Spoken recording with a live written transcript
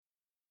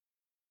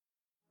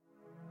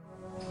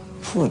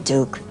Poor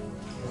Duke.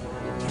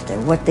 After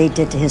what they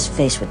did to his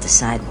face with the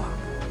sidewalk.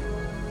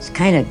 It's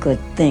kind of a good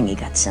thing he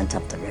got sent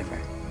up the river.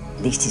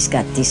 At least he's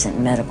got decent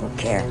medical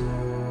care.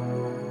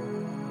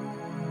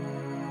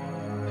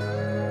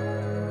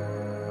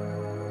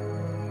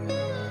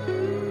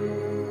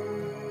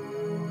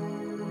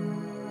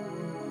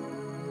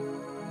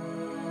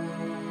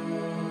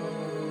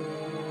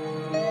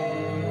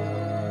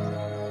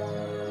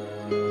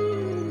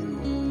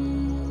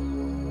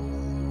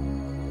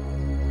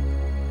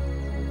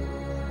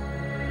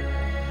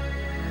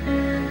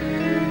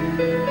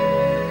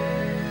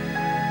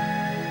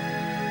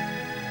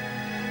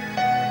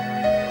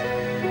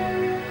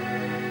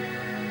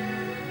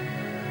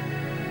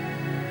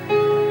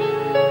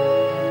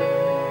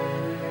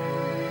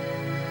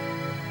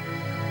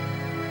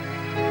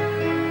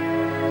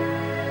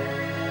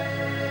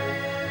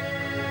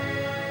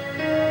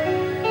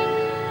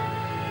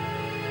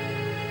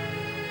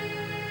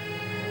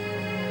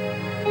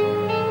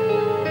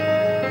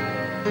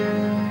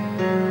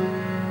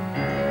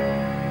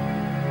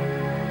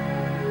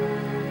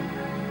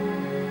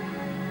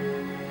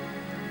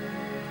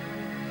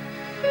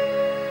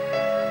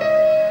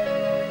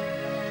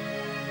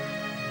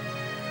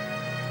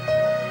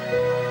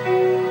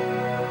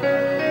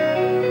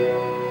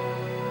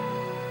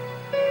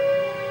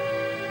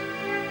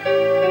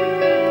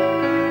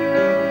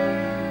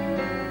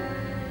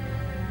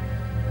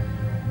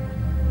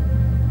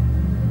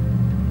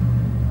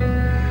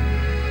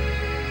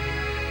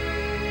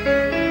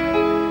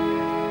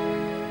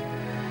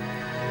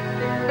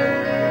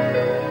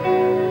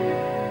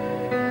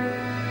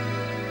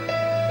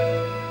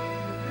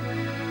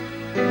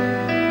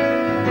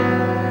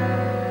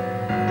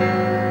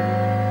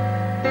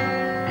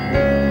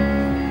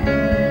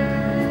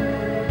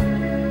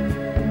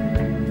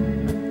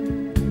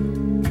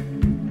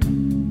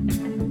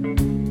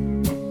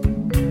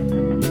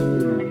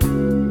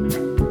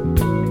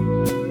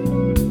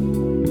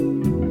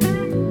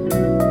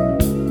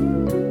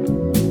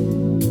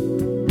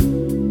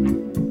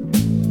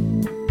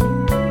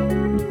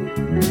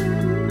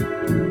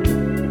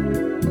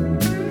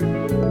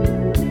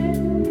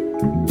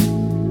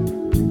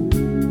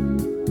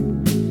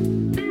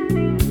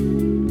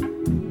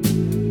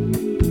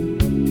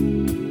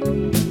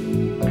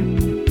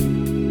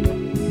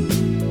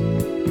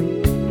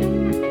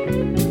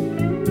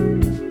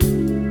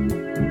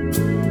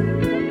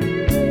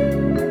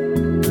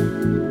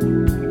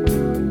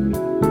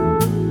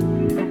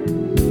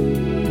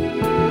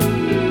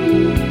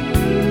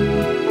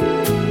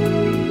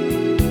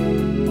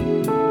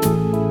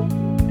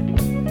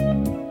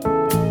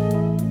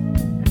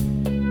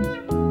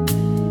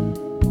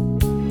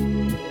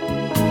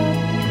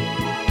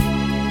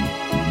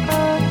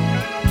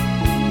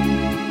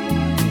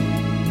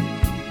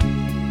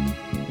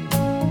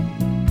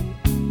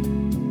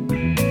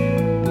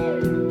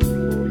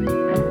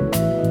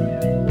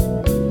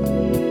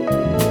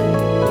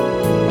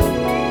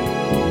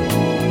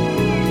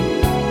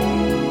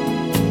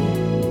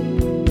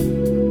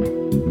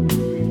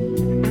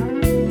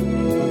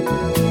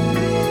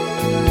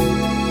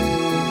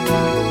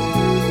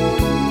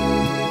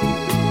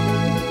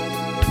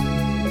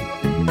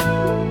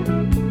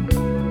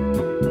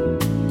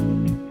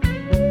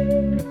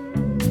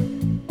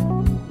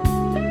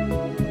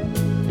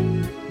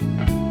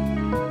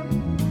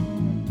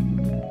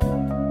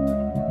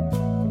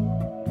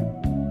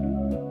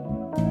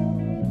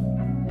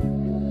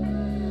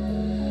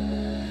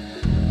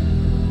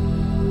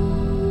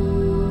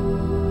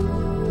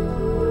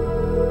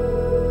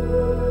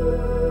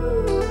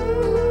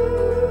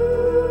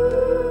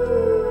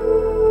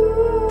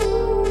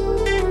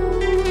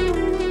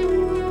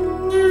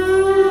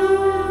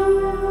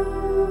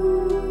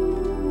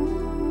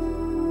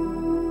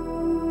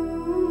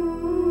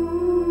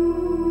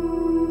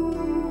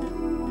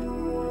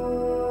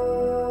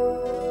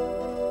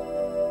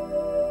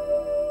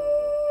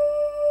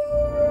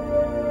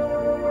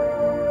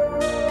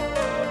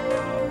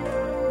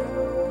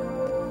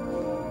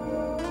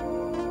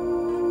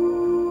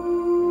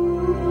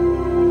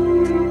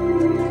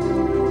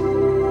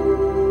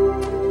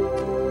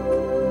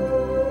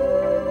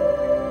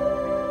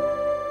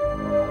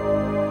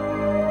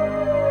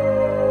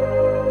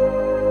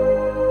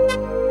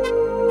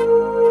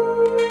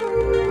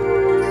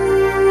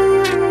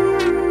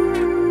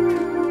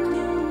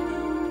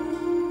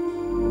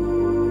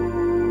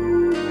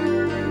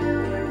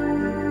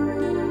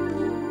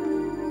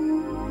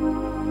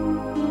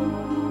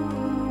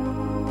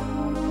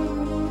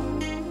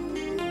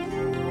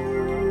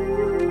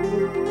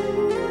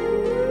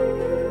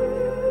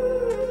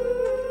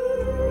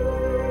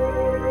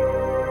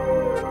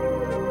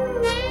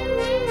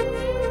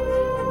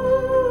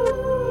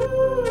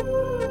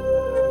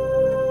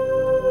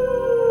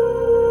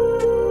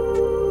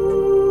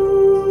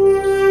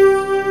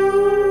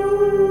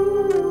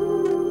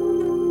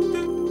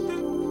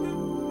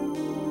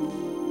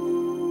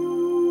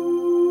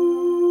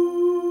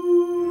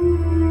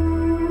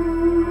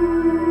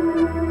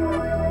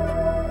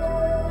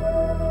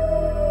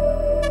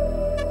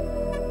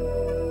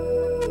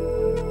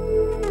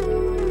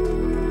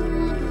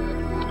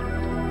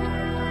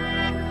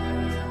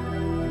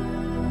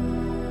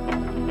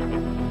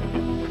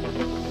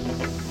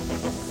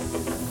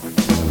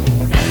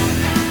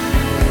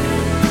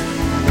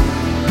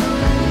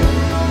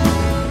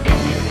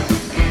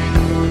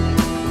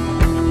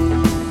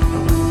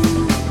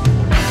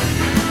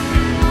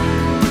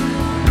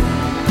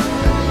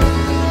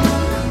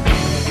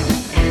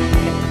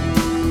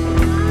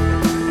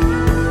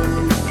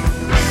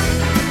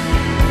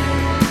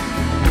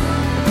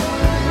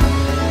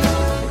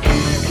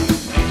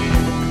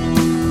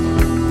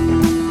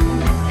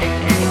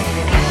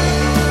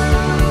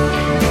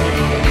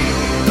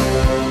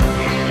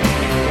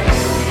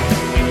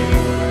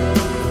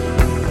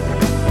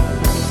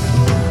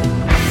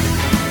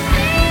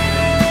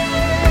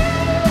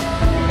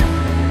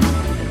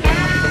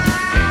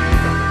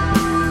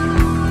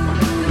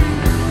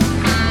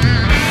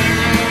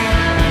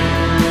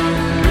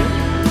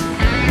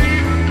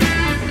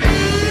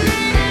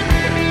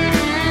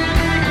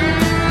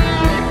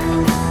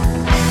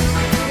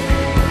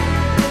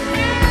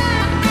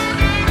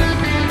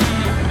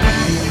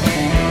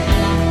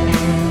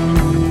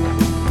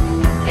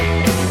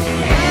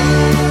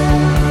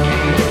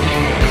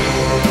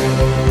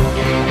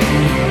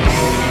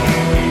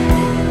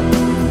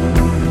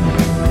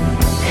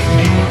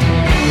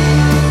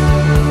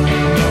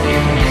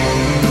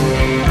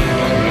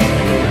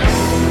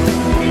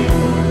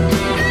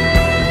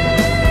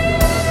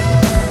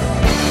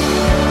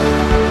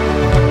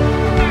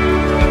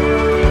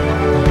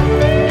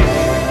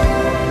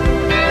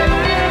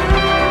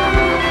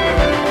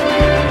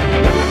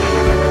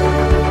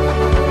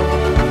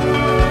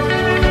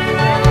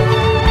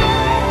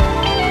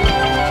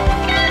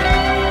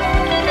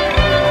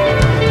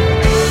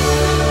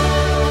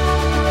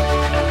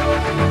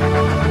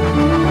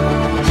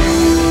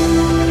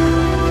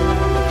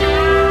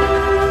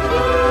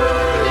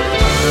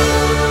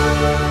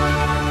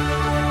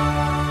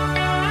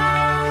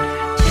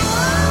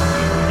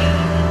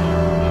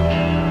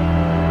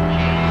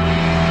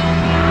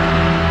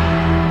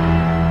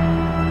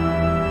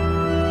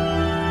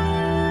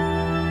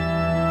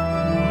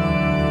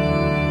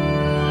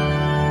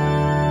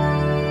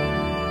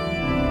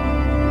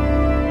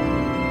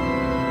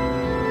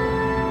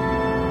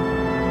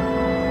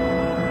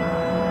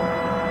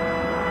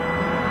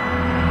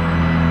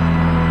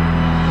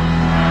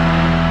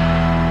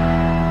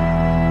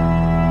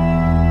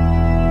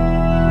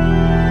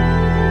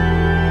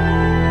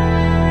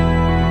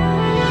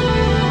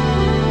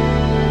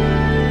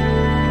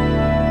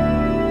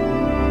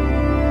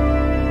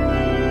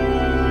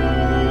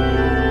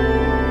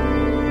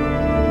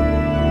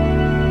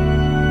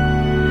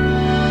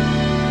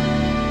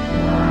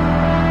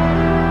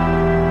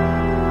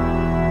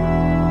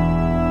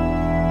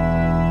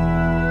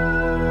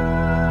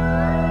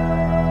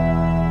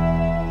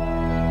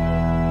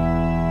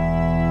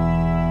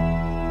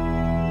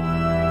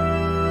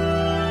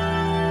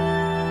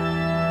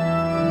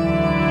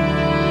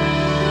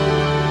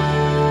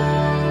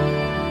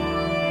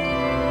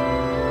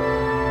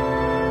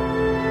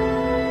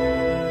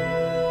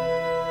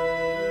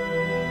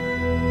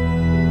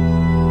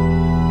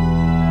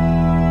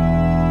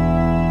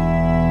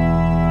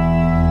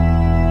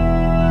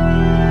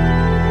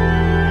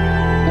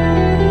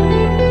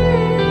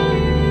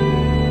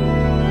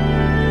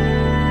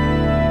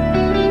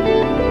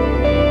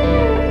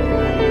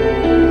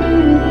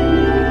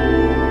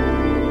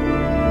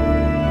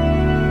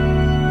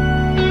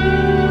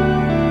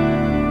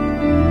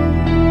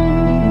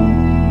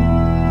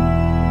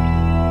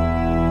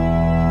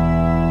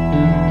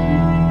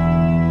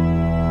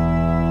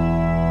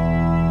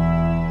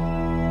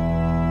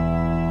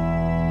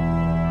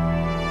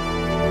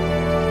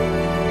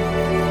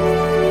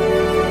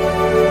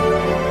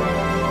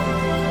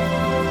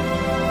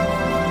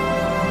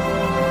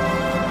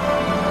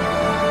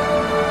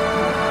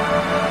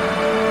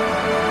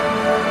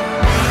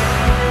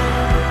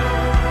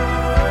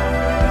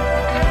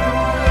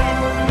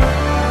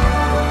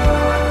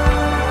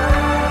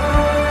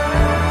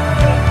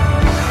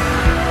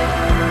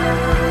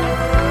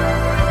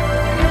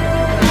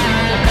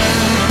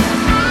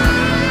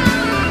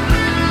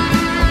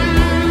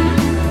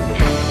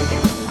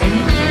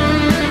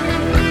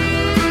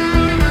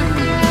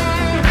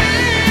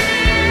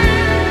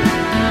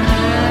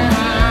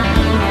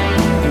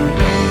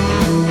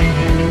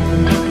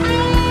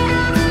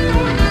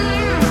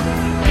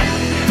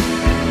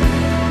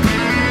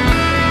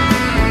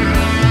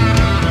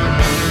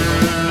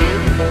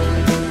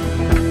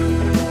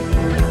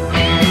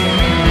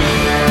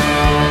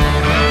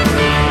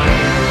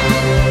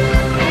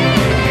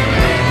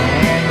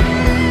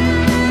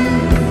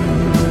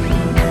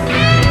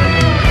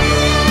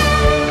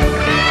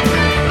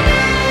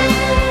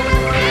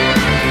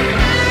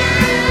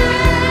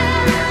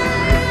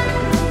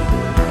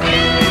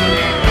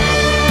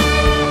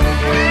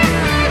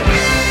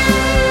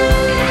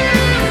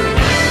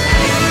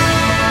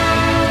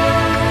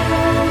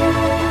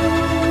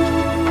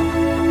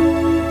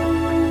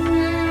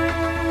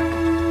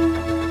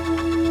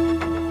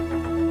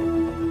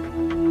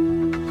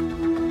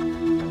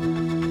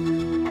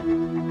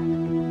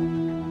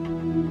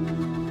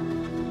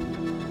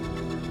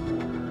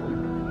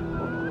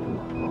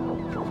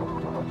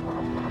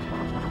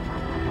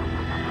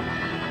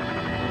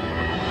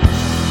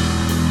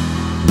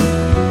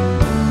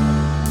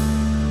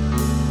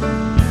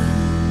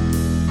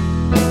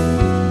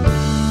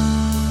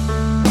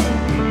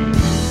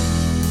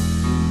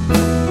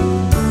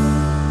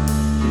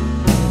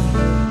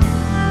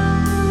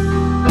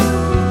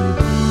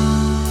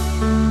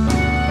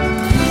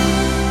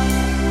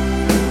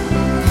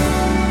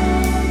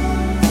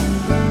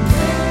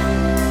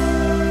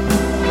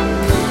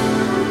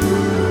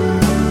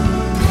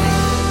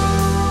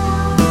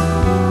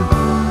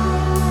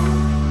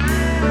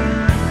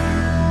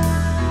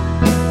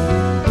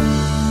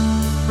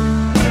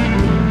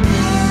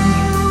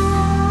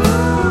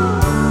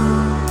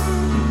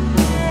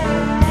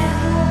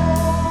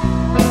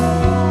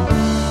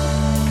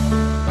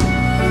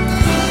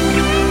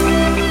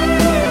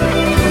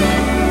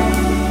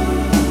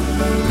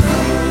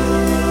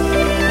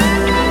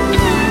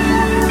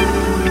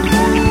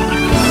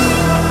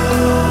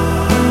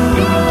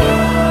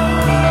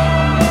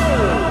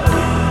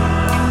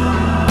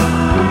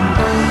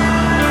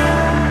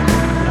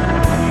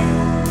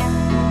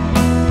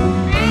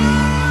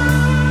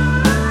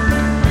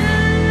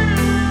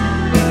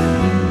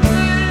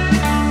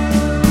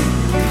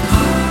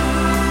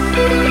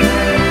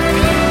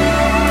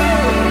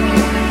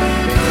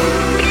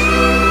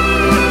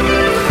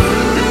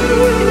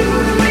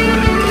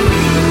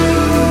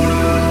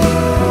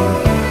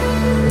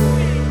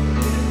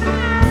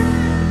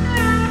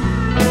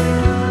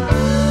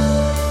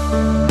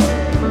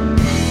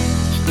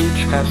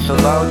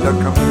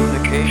 the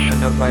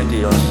communication of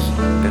ideas,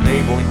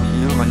 enabling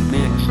human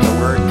beings to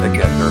work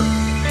together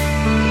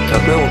to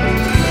build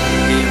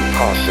the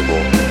impossible.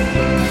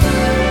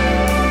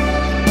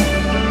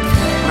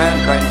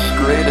 Mankind's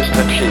greatest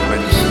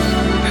achievements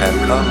have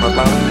come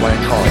about by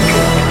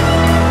talking.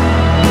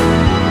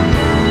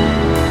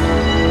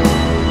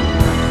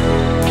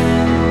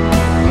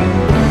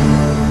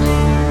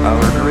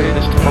 Our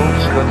greatest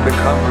hopes could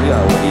become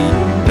reality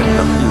in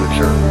the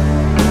future.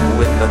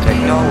 With the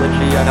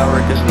technology at our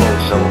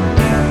disposal,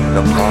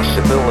 the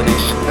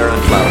possibilities are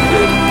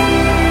unbounded.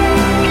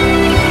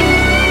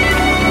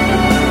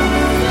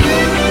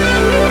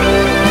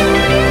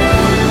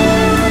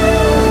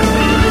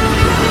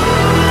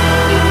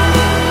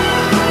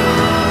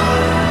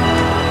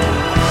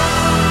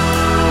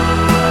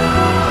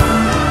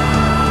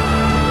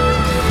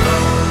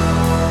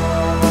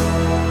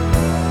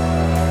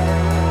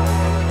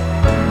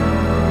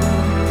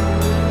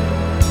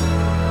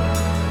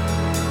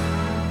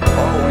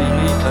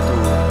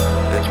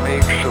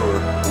 Make sure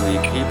we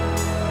keep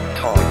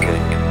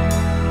talking.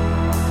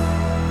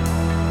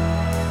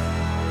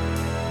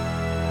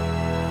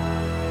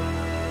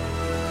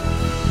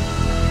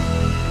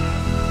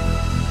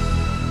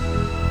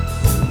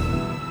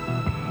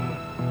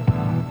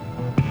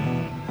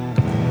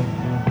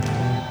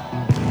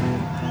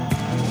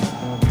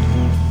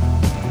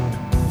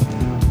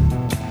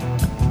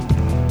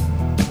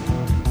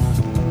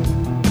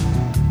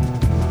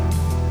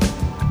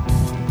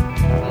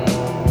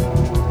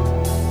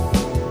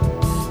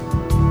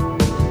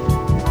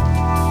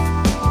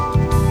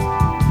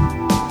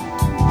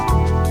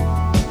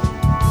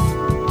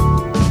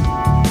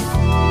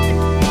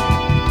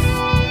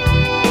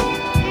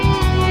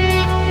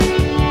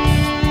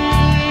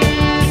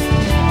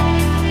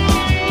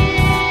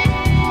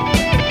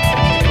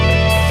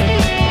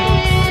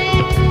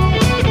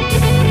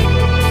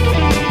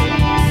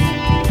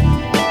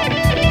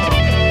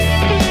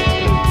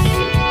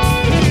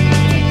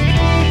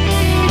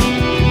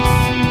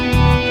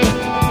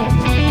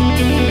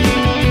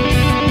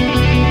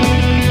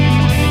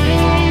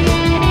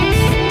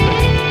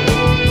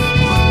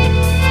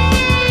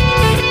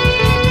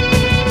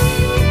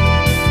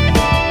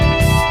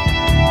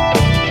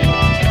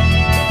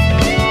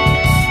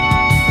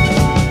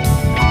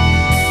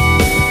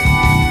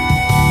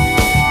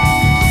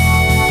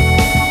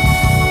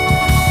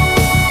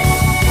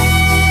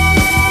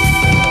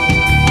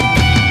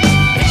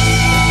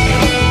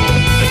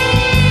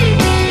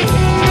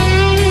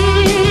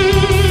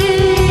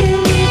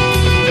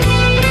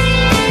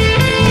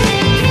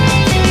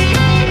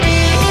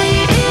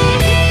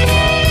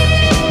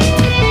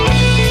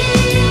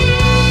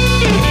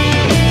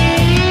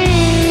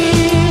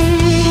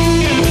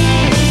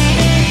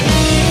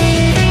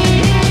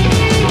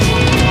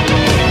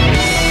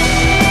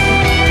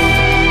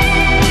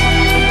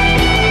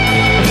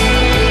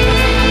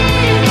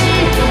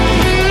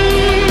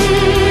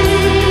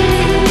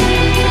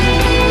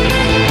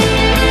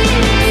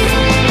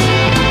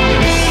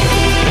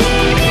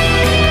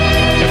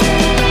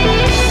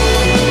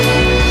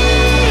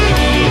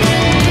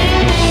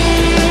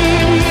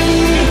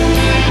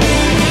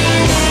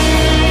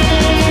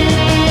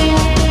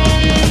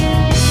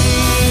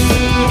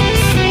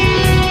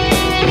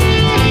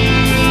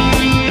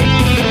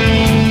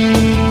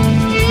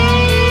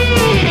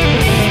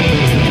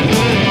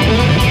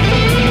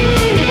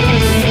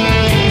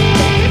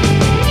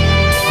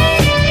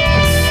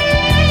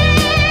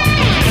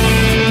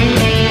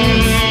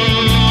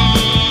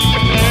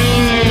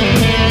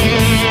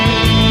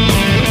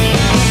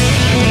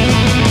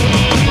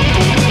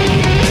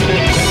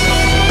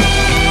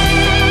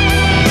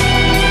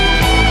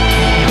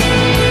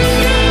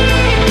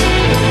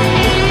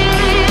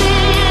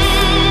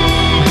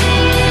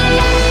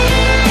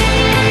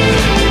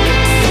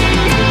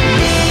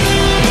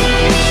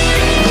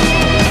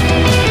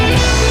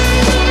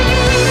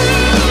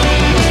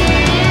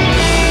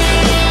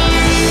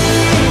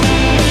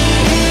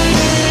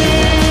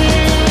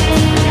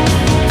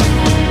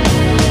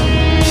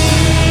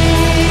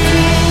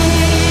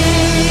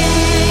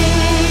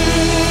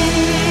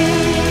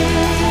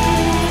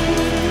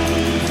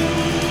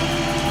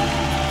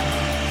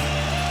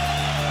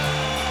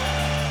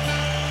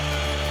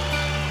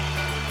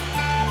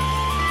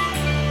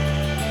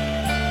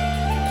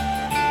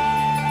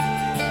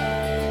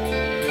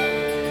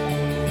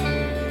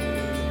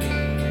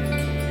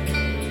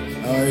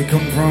 I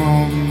come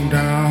from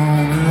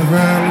down in the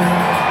valley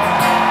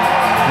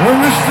where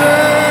Mr.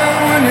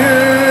 When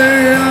you're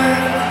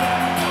young,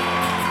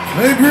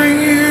 they bring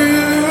you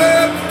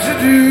up to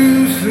do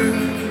so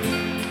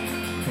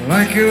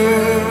like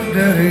your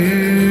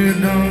daddy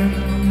done.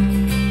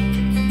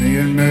 Me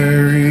and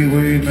Mary,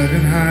 we met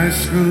in high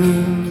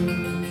school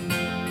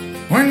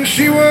when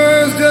she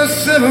was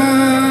just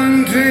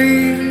 17.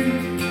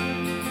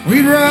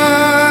 We'd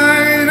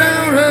ride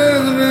out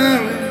of the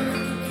valley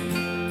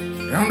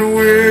down to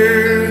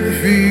where the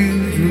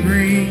fields were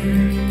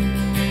green,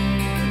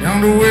 down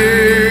to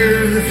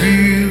where the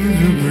fields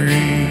were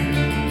green.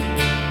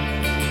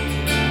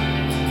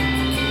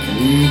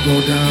 We'll go go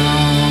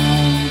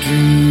down to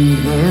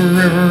the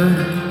river,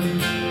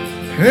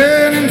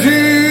 head into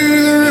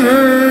the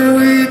river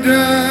we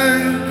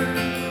dive,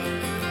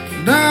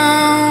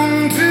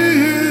 down to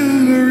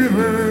the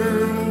river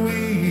we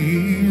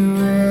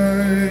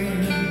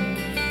ride.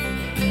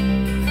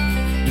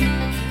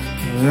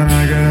 Then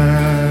I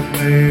got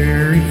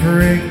Mary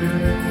Craig,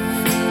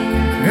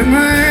 and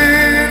my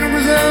hand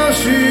was all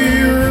she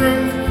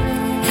wrote.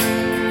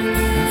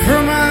 For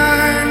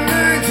my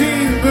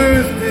 19th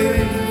birthday,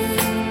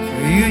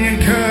 a union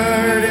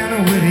card and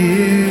a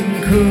wedding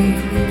coat.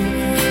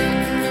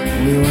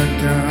 We went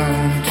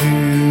down to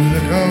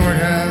the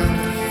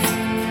courthouse,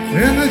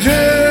 and the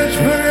judge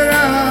put it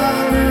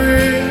all to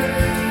rest.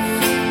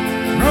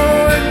 No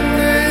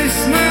witness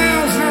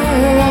smiles, no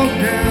walk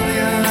down the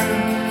aisle,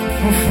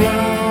 no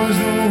flowers,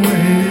 no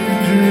wedding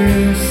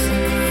dress.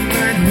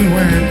 And we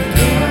went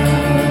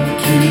down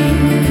to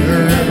the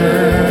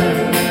river,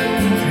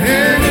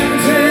 and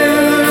into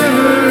the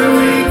river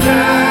we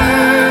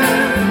dive,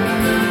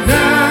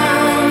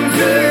 down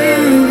to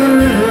the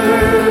river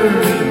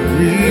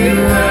we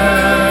ride,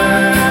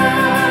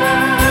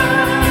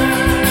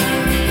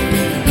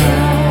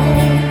 down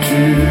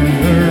to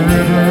the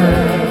river,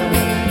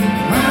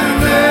 my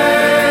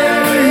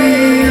Mary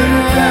and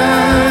I,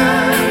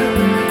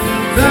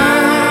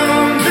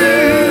 down to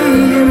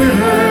the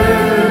river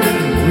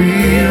we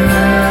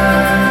ride.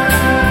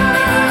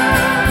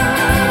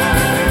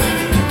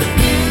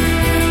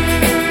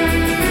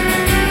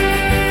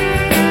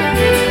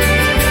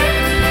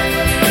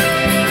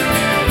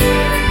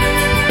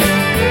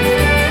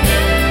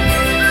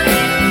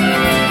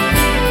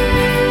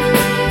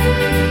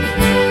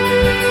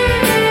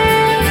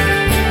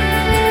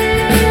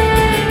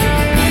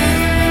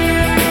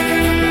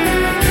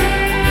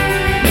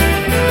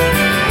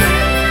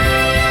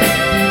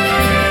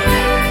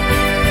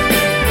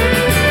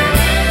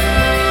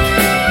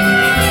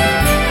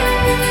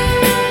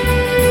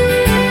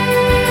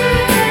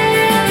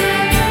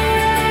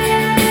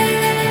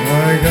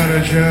 I got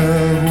a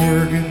job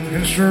working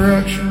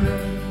construction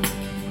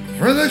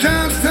for the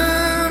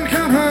Johnstown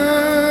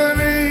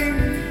Company.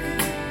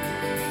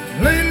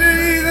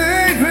 Lately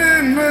they've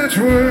been much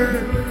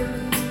work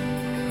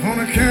on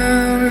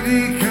account of the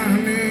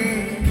economy.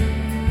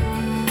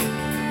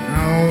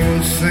 All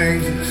those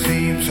things that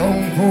seem so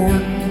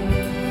important,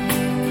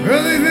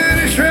 well, they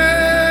vanish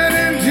right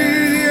into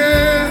the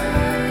air.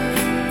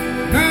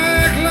 I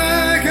act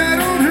like I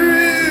don't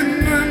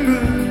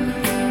remember.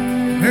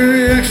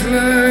 Mary acts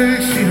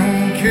like she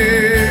don't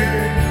care.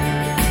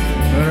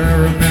 But I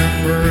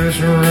remember us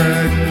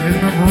riding in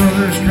my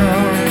brother's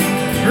car,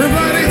 her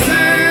body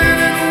tan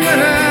and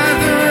wet at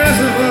the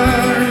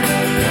reservoir.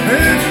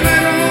 And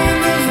night on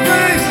those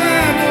banks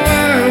I'd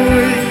lie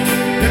awake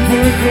and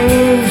pull it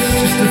close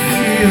just to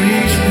feel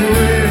each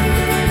breath.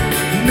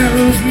 Now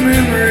those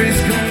memories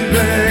come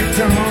back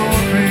to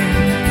haunt me.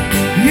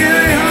 Yeah,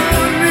 they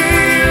haunt me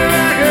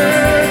like a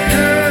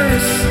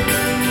curse.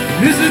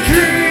 Is a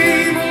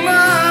dream a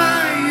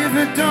lie if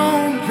it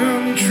don't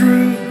come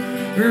true?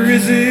 Or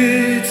is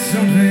it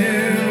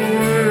something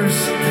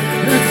worse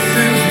that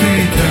sends me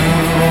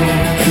down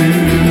to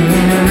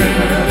the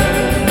river?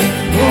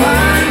 Oh,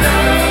 I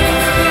know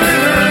the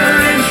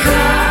river is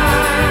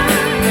dry.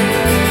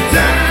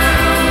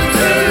 Down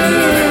to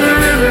the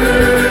river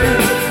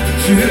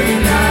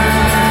tonight.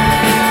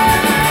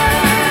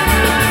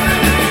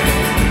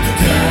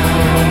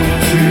 Down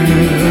to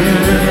the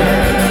river,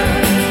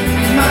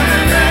 my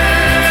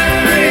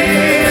Mary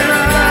and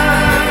I.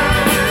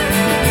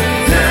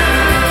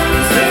 Down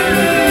to the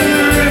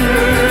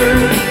river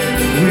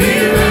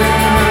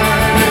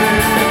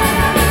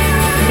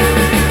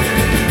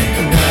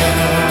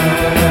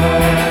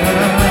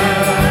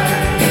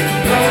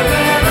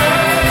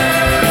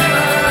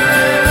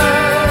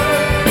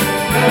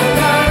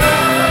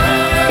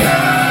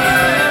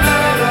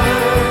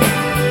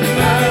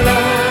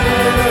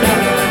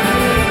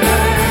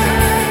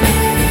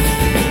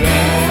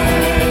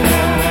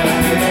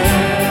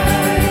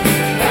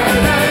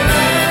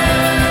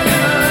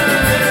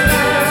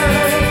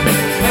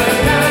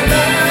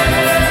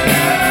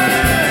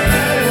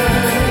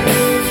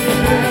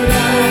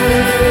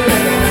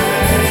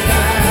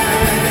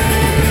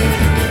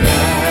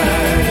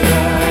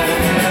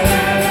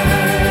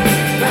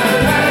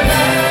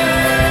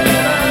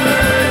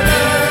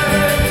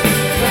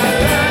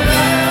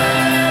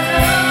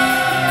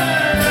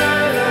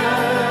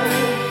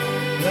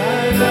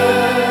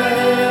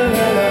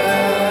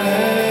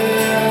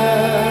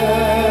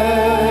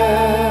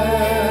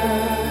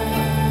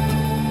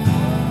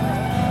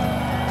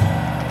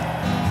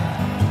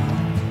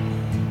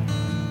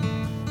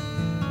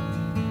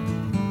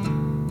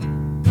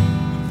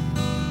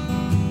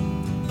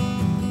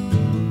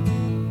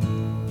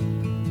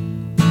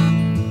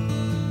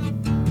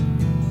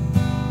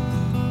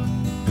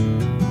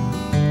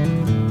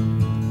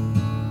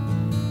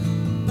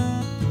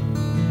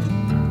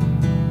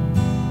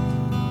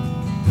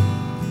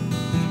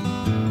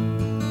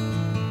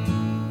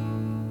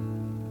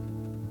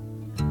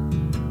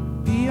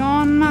we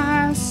on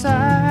my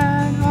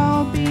side.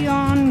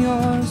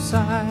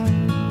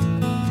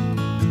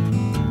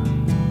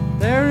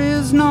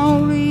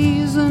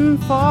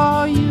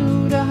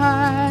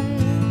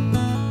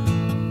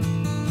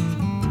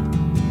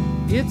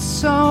 It's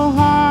so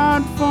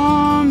hard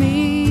for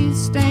me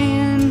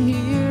staying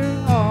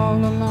here all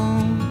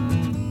alone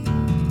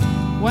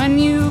when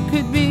you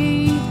could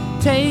be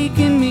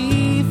taking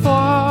me for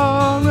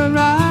a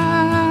ride.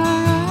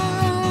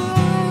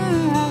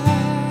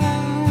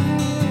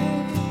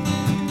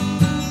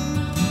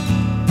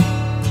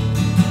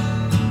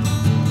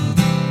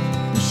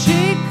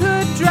 She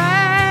could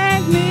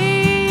drag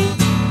me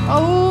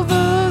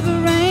over the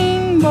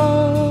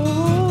rainbow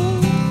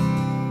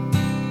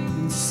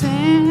and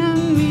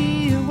send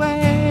me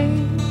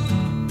away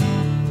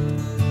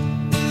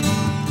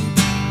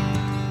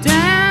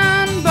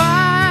down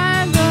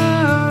by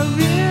the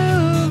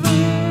river.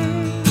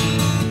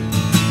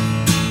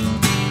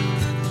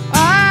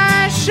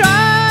 I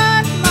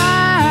shot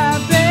my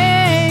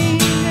baby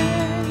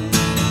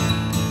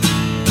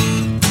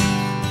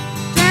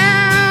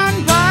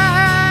down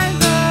by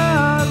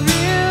the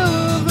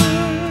river,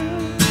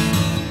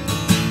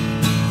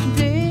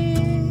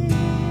 dead.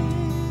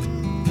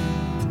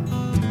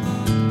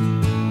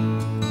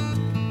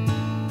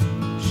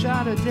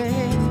 Shot her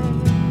dead.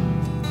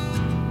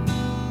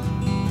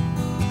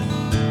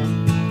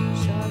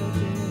 Shot her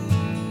dead.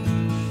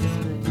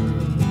 Shot her dead.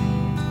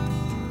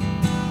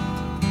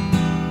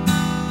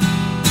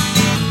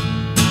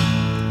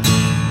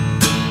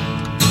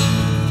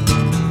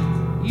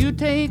 You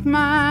take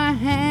my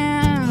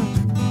hand,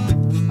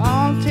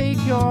 I'll take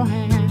your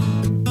hand.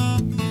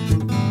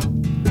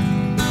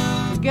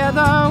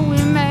 Together we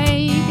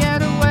may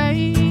get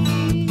away.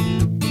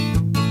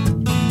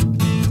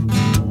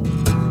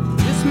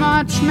 This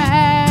much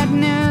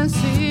madness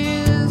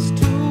is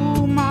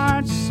too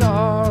much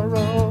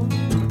sorrow.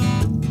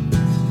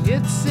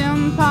 It's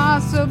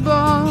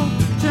impossible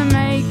to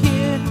make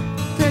it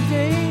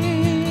today.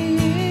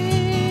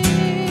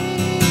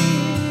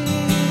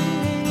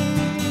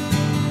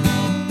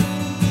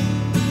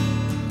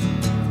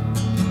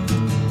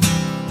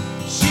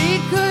 She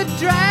could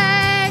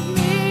drag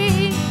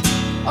me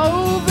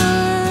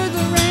over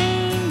the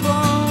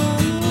rainbow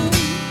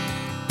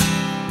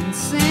and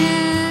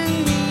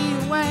send me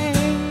away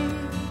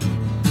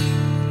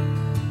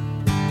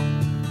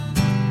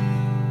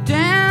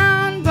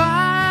down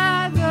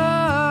by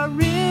the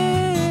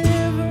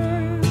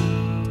river.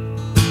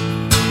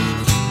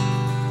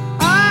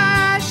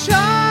 I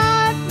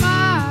shot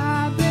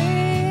my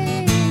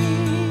baby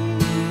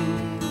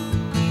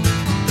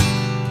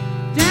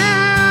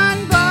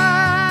down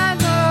by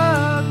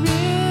the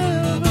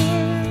river,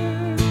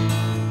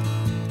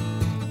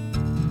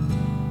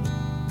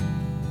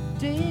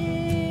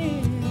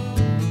 dead.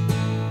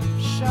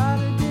 Shot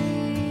her dead.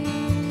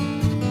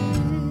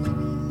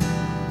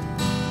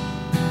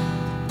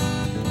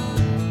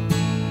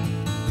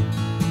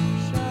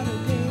 Shot her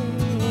dead.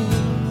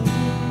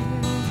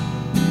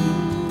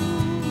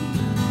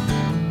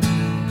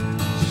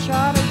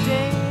 Shot her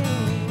dead.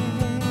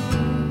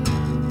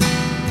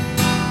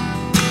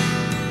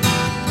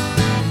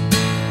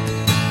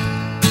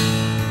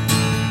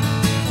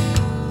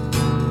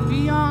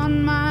 Be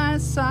on my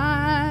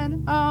side,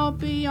 I'll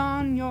be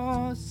on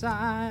your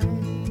side.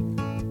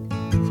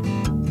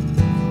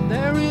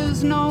 There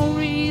is no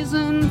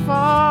reason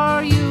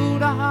for you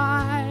to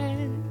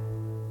hide.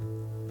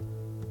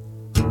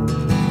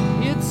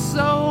 It's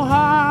so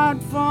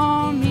hard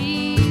for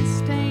me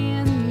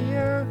staying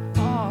here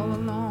all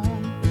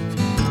alone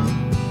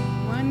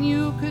when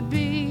you could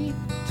be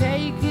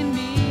taking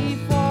me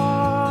for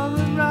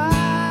a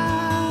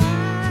ride.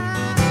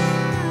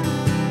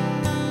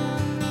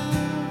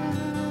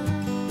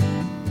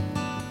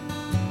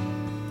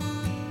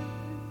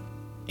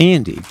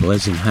 And a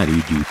pleasant how do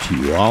you do to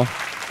you all.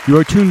 You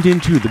are tuned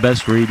into the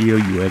best radio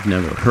you have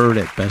never heard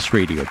at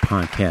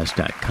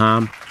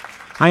bestradiopodcast.com.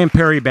 I am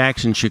Perry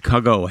Bax in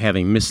Chicago,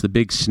 having missed the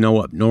big snow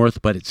up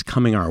north, but it's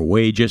coming our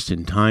way just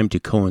in time to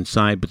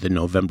coincide with the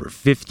November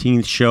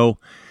 15th show,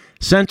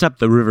 Sent Up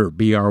the River,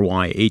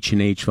 BRY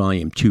H&H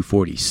Volume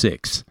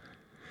 246.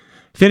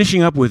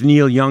 Finishing up with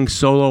Neil Young's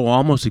solo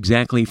almost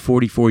exactly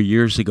 44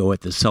 years ago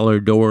at the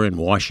Cellar Door in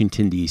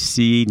Washington,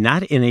 D.C.,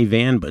 not in a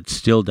van, but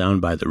still down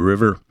by the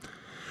river.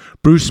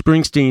 Bruce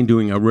Springsteen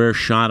doing a rare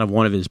shot of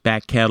one of his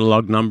back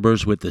catalog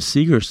numbers with the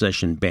Seeger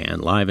Session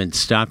Band live in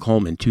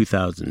Stockholm in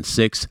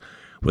 2006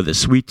 with a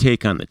sweet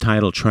take on the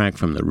title track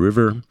From the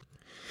River.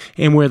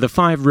 And Where the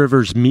Five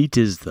Rivers Meet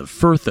is the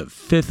Firth of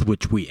Fifth,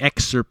 which we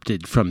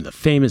excerpted from the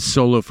famous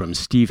solo from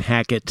Steve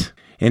Hackett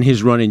and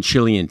his run in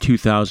Chile in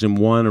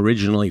 2001,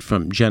 originally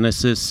from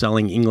Genesis,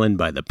 Selling England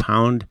by the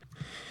Pound.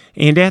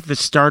 And at the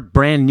start,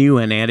 brand new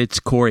and at its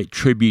core, a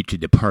tribute to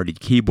departed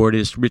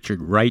keyboardist Richard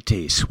Wright,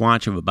 a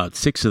swatch of about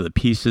 6 of the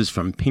pieces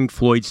from Pink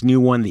Floyd's new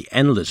one, The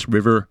Endless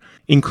River,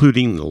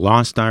 including The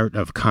Lost Art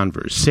of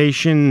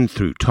Conversation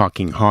through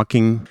Talking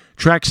Hawking,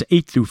 tracks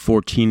 8 through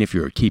 14 if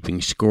you're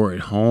keeping score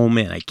at home,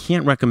 and I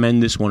can't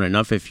recommend this one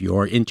enough if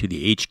you're into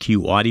the HQ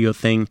audio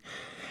thing,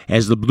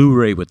 as the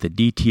Blu-ray with the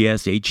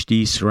DTS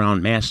HD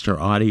Surround Master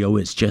Audio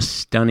is just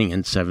stunning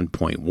in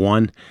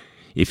 7.1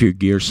 if your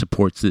gear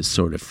supports this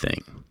sort of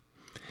thing.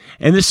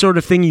 And this sort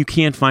of thing you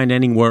can't find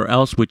anywhere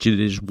else, which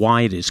is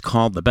why it is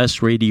called the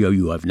best radio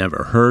you have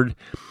never heard.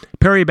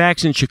 Perry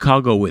Bax in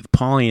Chicago with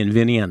Paulie and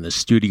Vinny on the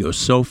studio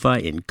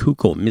sofa in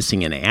Kukul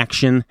Missing in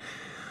Action,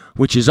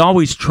 which is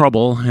always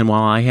trouble, and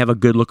while I have a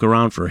good look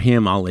around for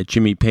him, I'll let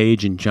Jimmy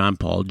Page and John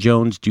Paul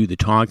Jones do the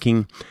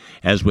talking,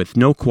 as with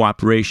no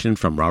cooperation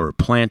from Robert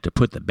Plant to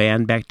put the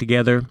band back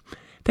together,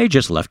 they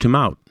just left him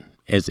out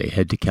as they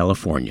head to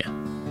California.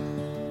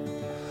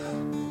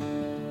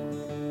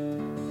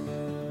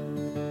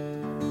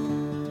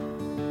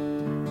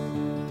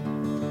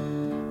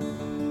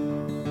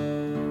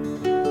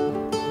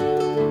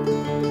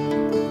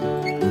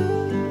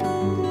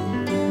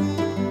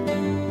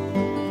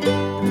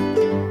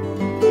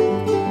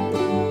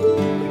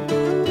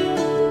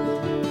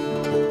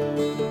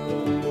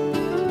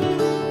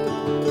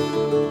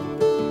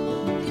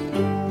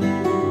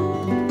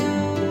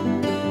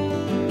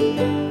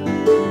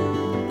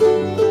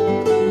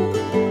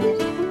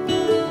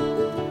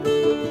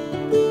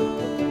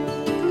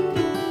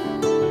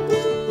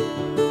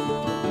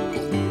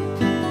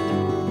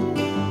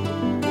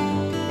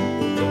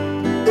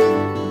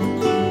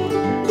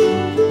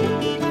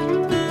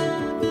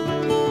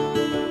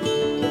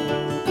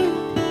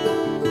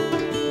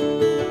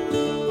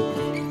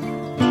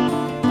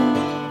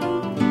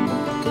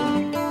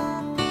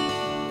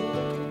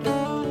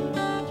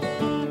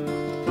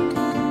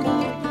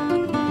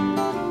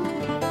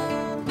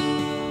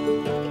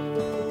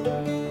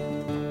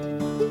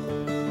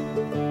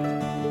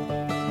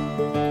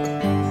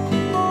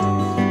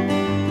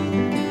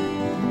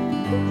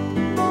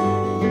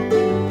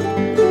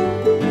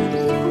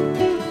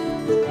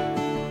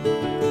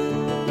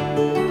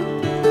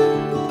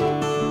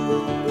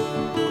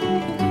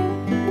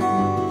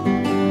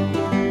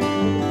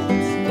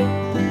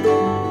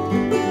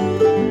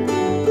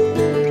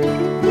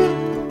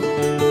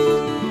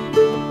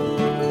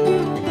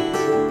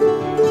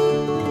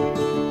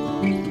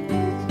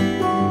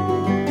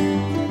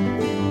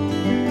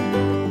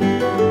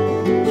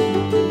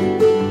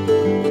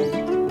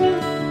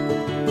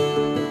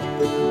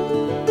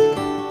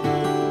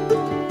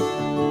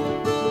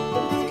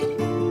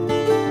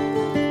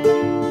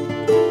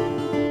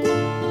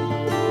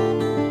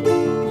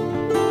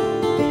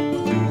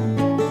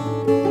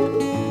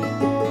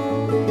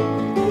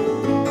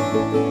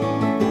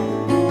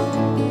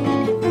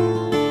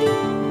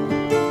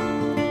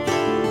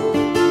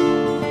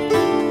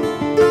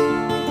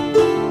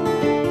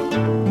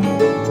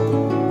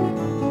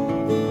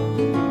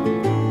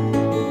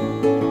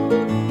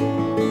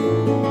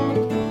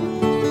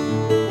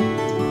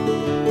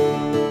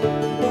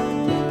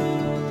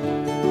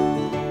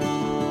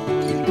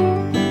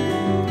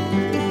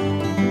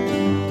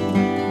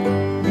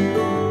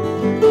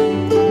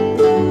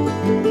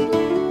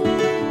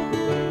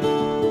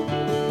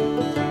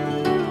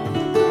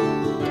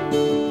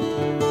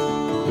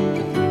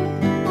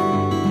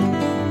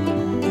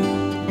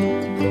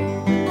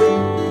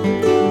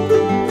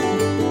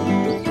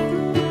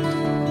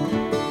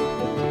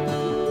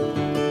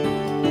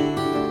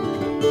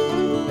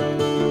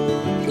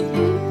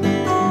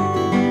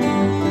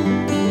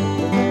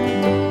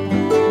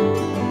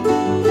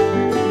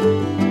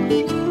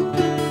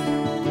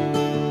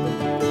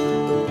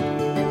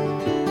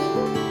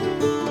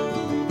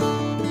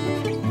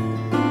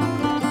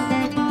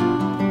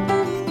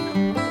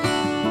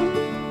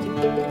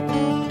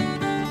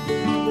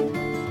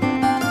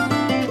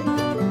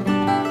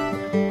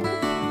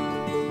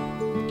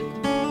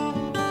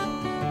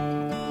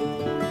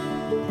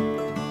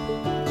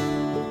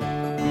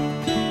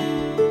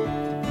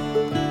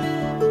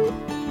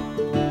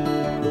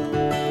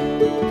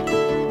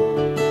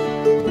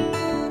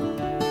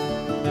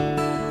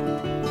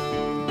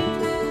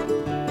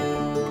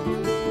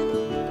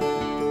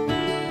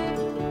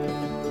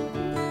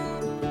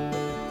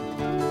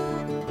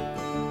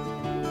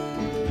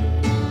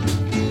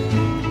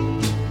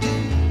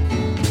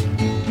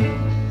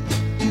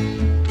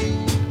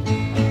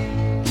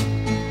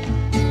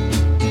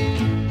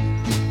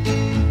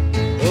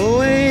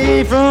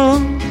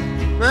 From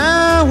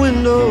my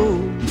window,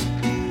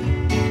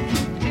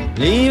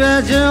 leave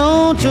at your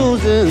own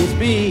chosen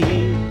speed.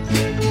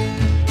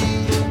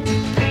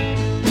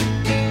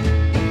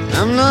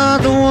 I'm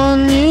not the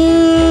one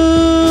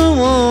you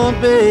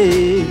want,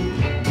 babe.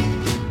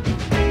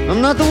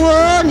 I'm not the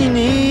one you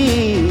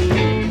need.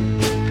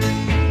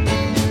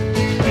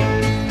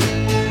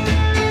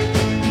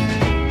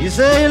 You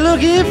say you're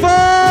looking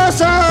for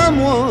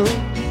someone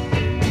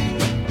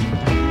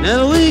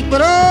never weak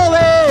but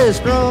always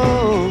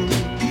strong.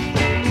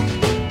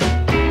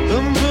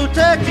 Come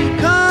protect you,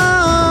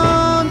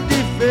 come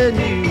defend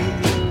you,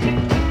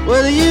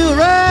 whether you're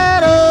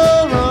right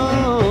or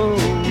wrong.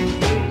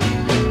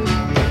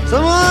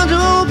 Someone to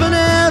open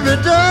every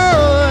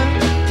door,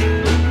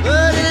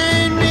 but it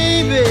ain't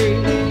me,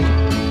 babe.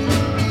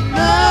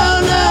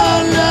 No, no,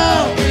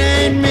 no, it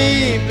ain't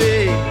me,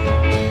 babe.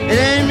 It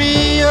ain't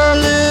me you're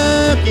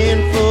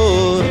looking for.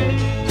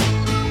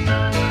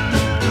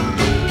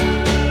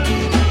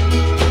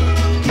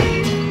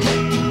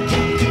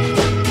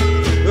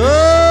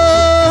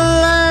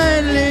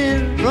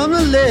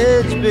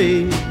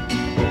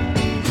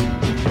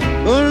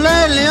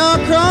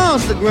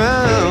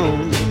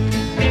 ground.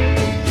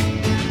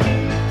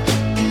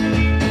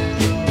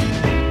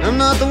 I'm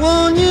not the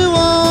one you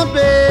want,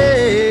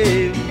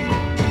 babe.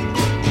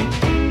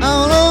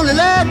 I'll only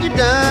let you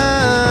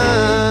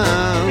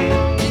down.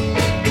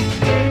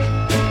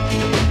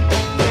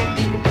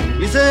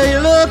 You say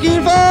you're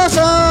looking for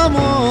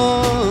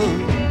someone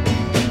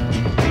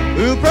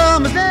who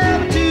promised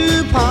never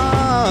to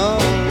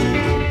part.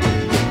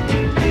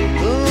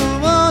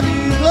 Someone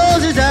who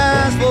closes his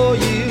eyes for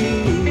you,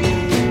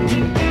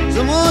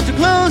 someone to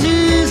close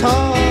his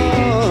heart.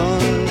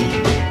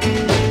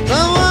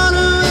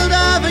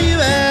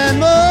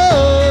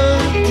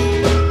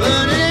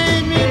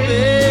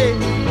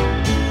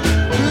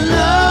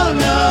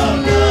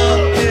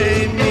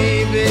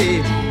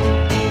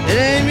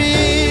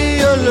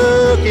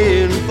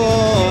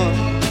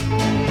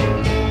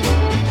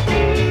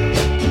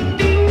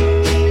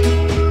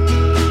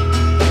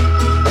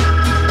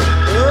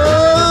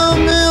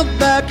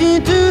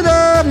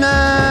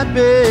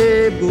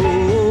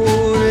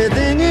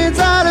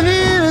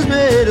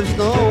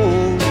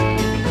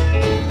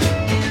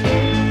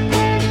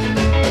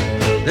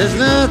 There's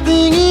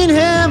nothing in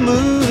here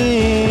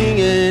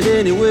moving, and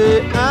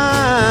anyway,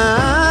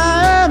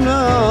 I am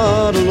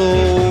not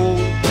alone.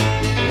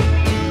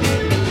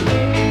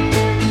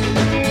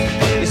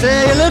 You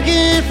say you're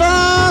looking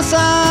for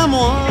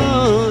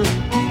someone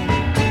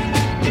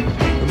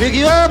to pick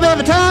you up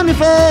every time you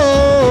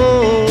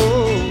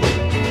fall.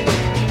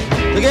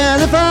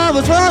 Together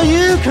forwards for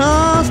you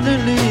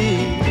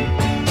constantly,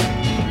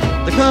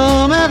 they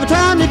come every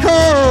time you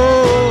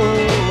call.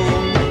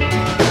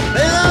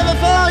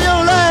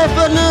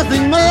 But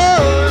nothing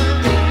more.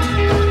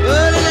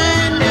 But it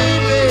ain't me,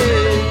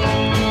 babe.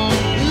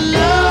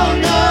 No,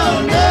 no,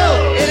 no,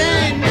 it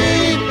ain't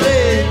me,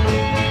 babe.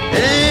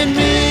 It ain't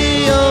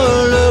me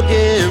you're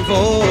looking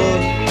for.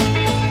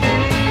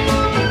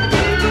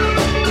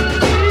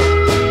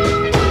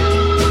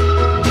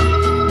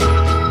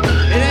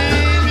 It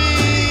ain't me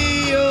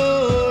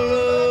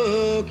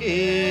you're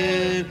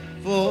looking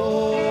for.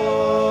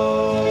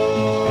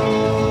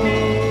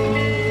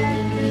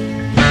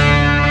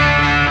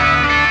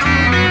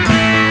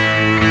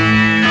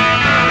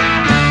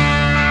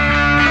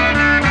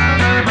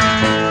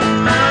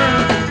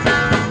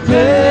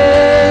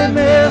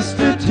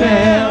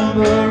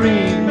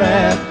 Tambourine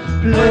man,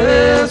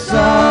 play a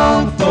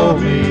song for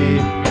me.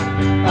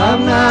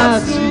 I'm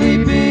not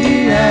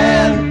sleepy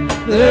and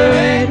there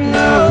ain't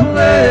no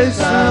place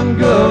I'm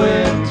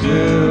going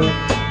to.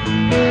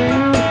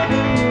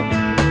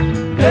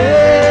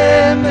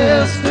 Hey,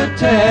 Mr.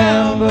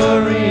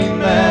 Tambourine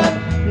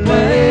man,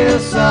 play a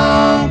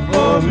song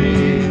for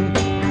me.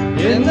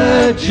 In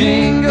the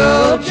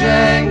jingle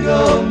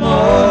jangle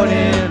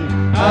morning,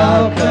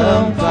 I'll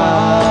come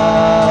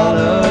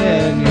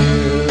following you.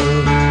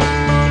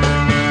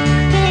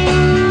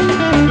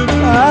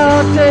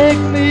 Take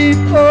me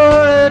for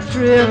a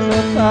trip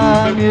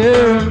upon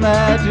your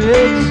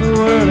magic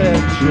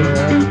swirling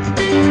ship.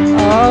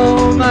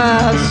 All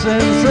my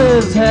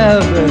senses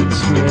have been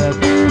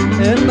stripped,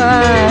 and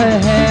my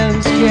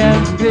hands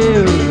can't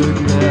feel the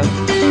grip,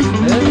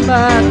 and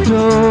my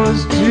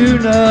toes too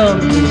numb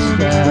to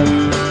step.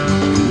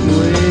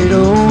 Wait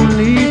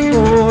only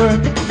for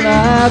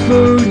my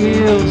boot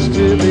heels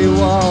to be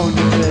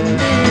wanted.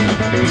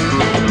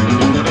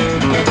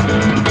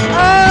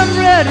 I'm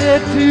ready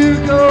to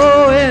go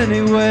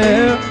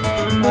anywhere.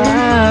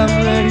 I'm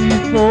ready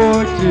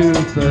for to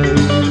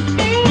fade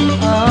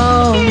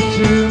on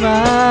to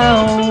my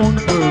own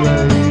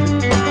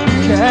parade.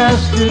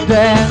 Cast a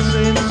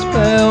dancing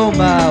spell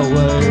my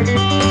way.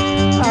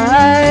 I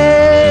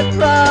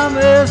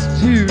promise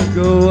to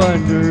go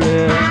under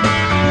it.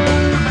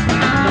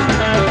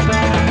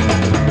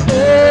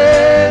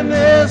 Hey,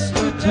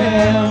 Mr.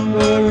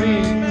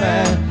 Tambourine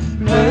man,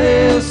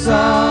 play a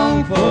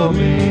song for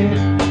me.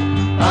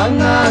 I'm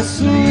not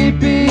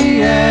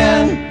sleepy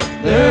and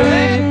there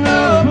ain't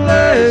no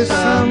place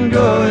I'm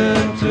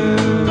going to.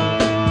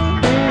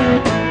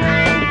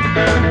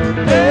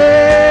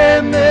 Hey,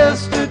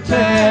 Mr.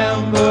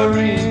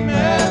 Tambourine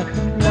man,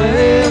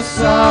 play a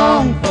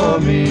song for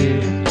me.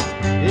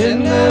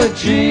 In the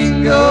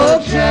jingle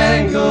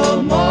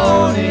jangle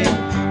morning,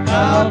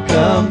 I'll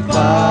come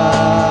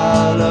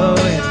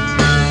following.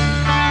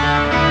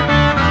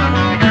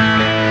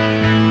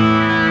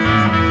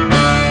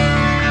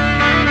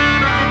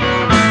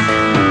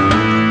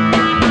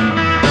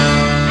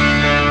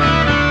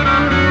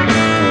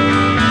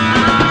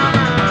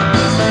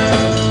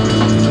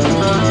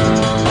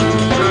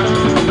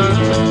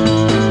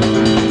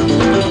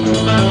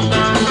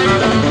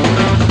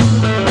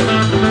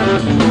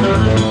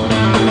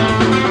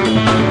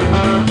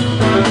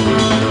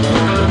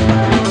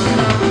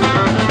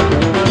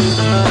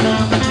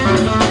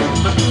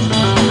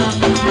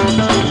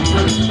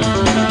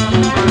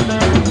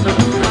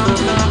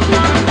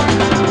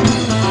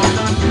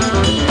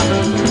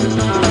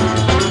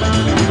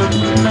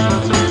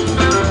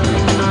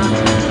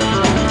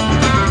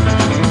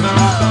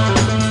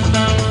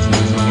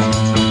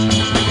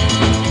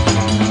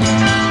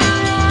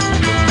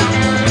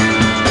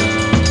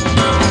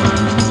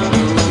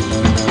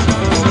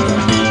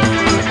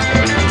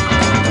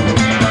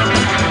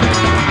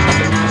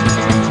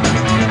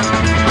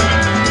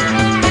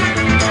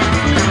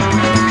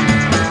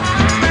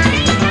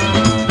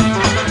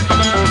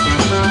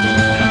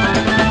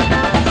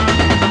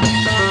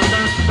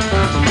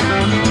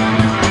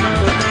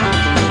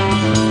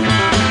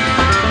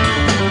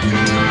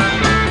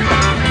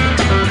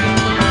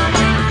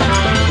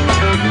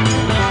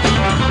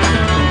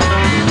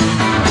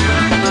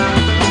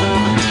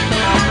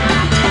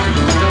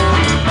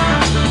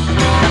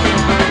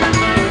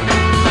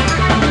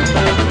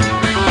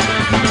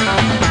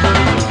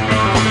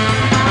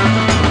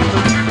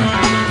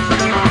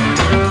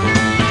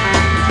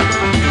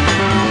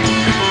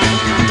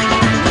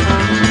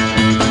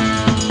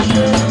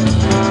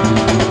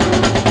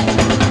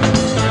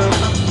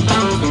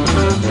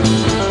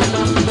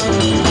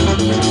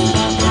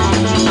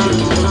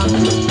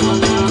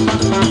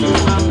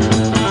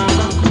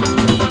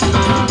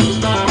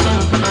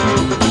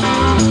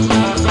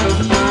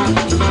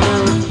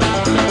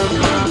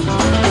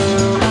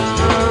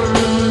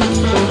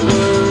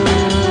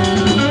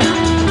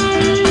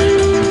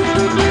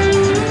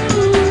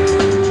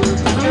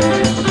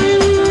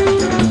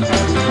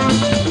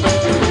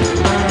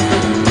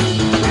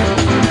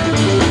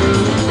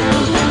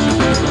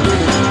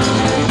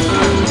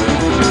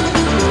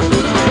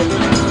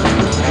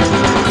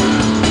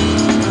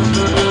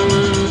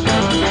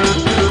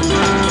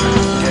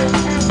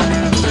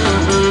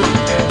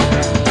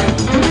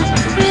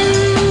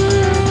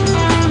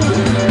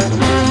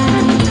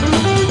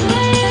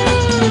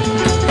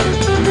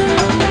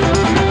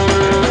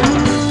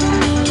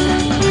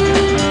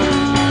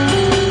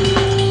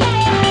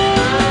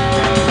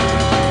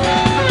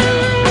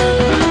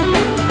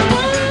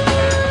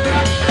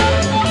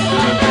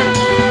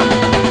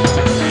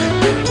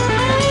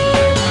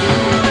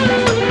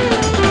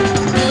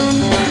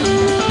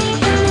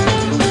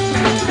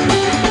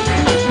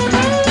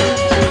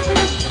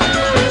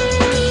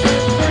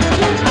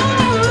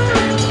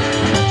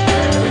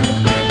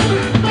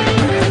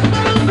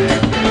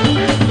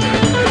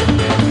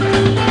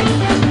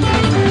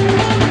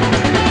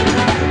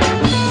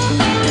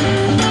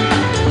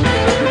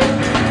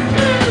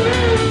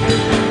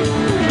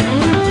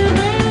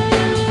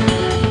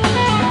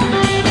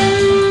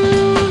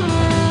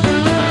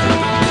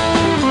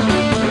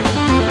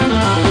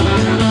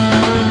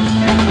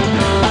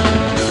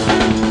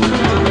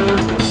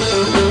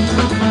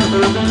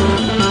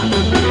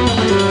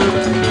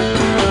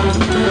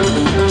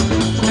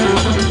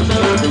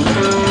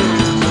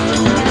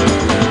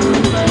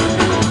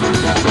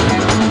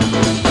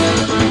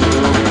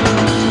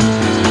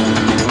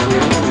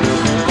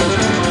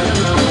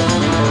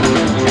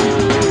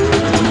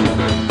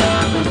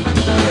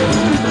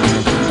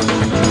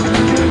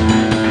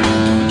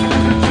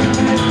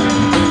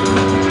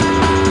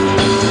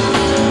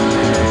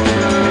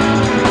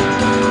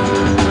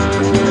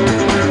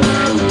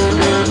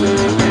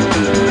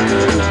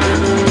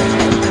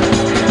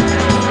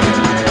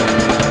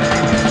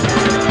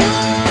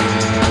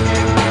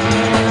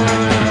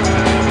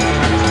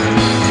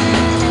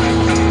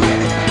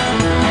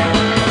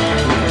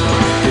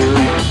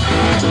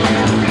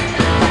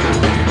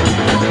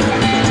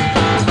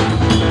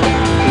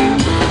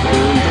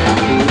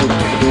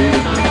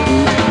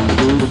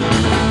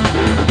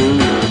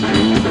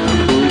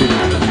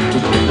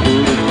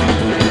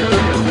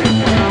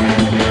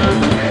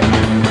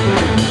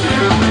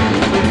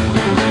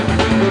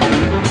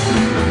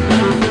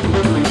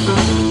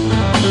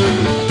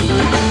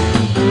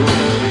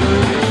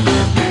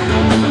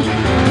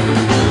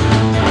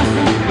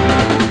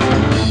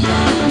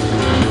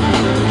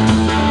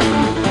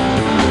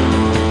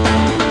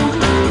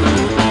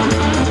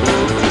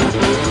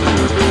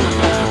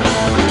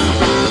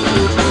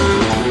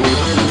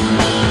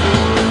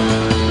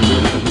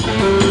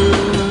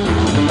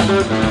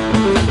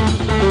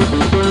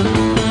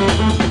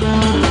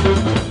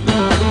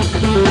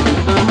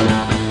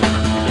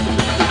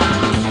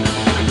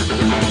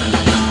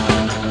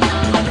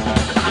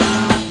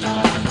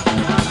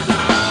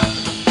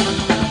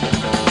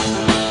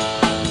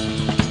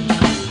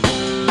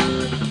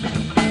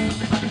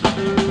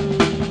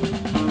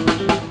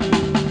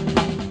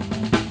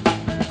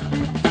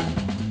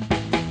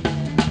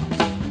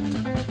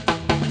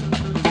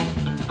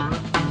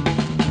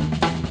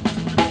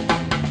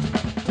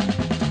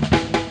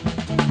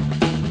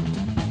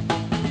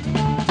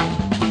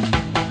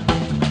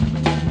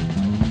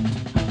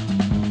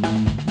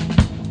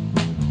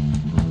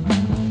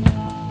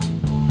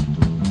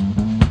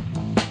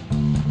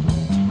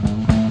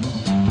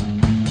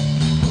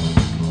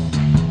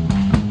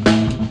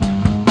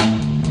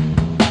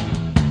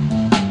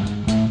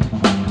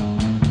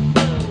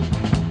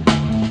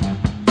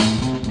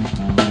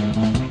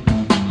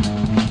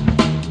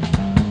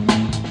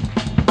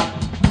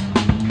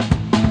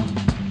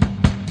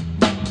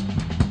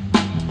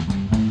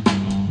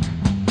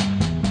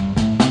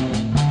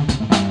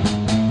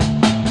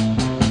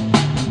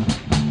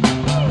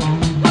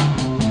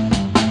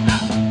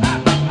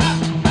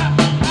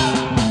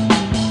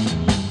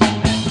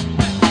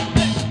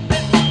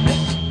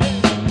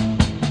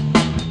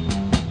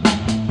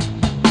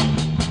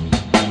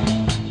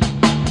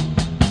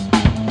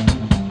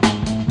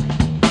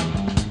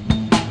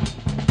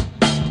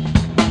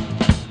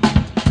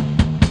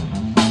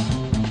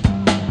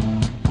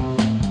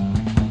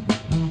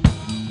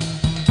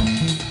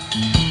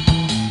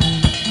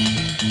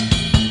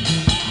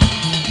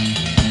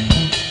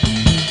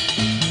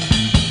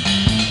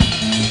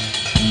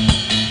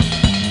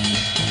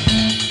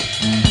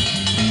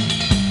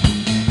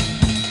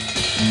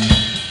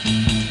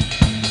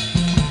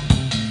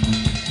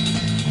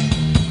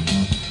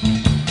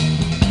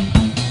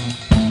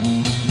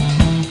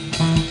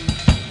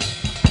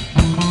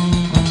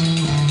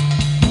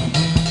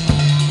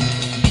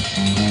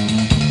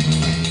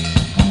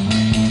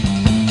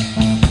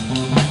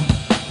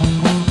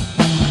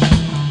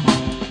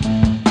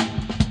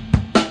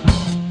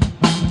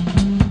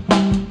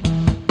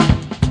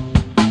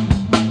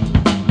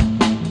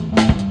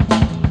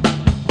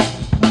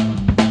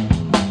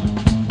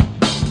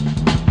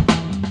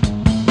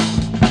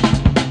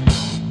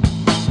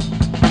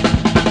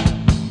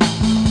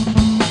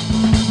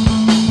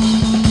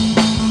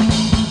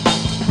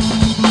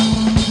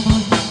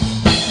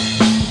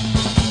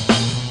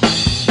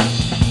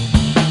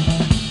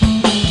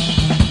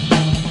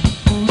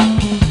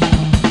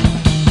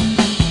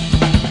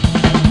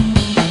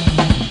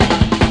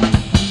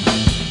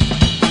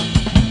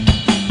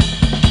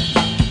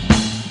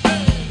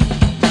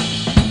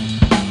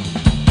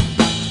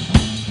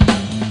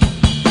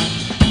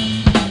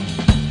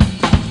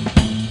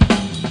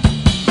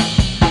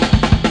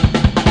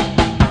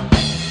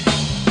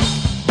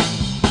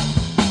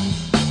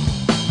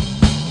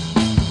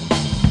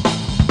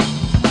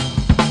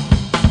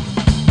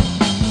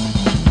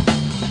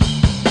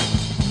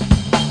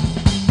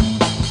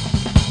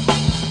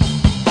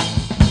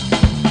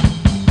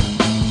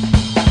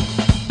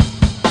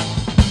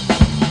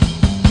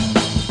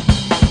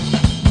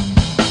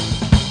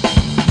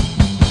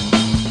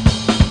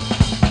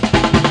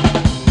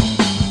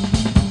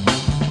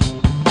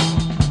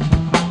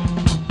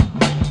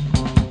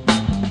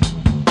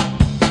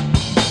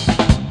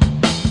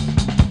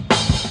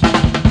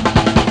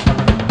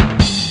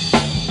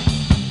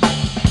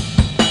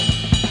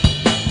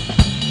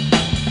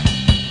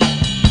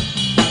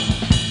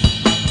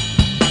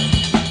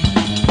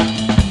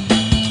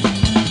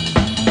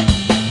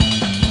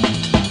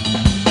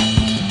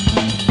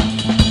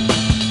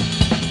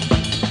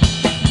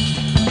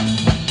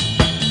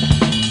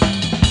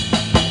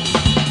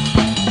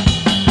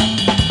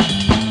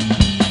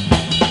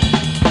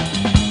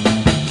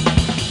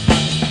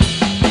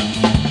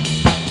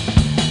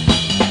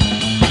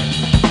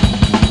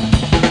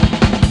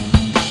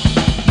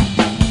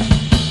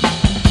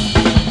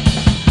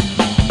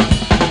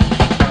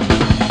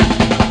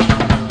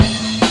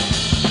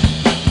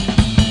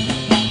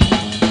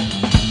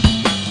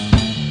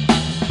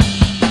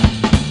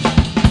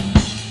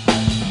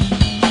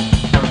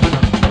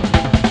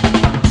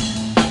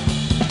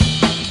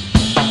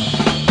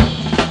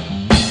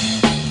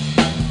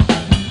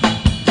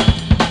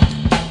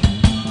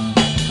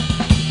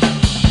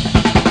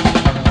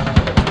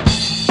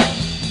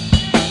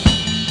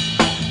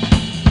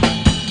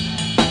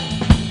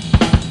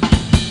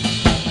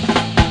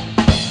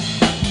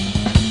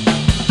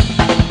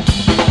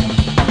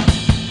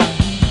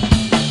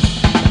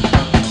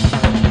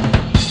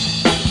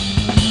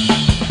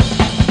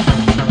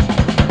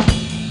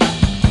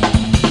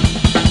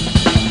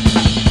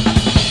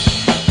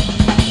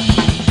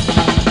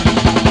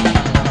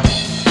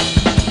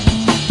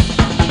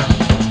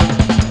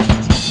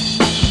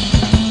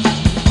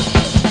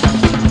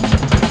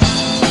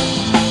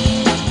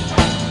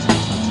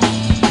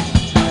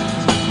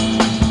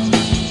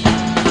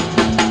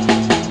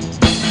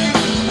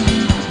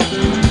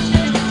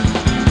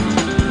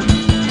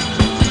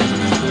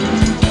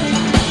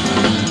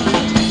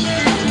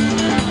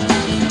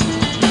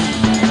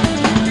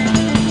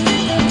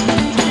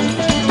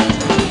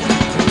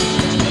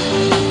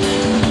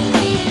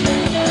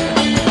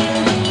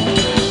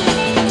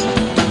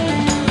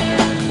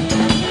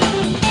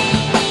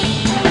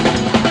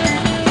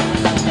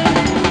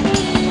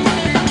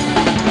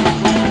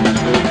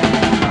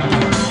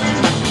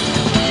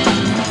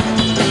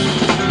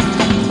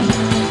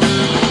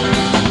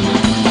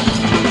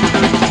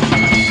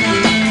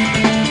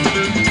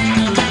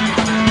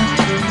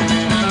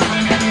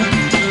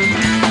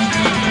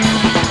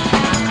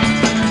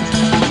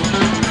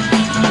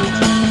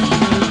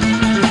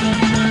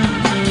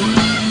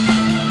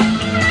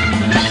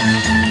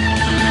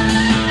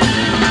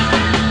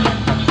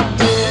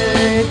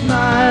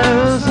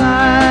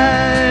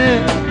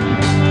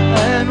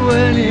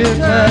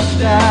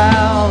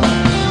 down,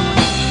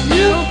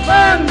 you'll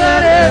find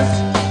that it's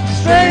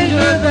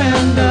stranger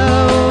than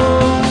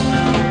known.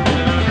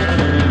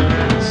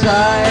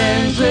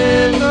 Signs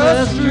in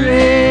the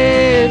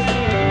street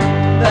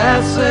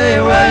that say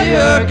where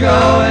you're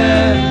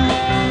going,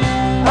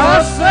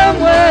 or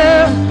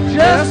somewhere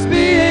just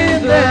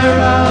being their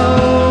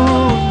own.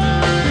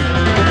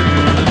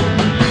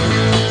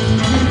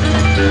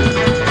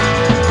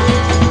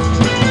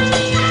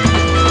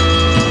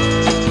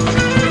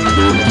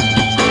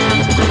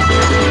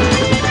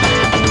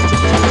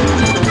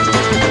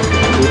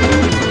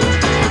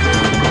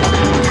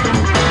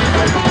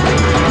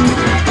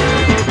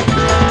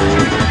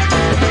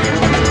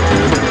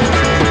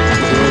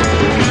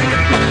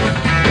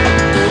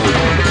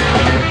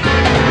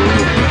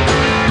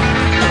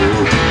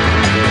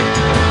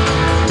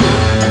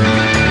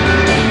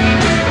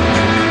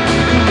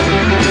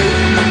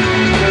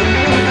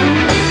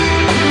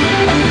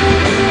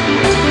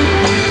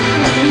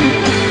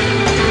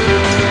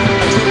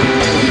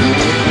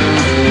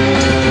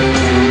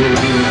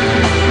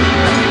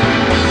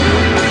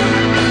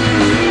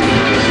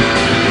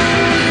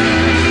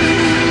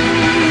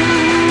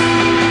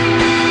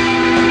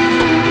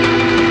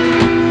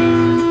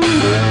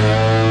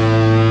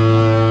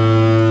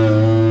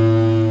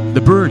 The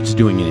Byrds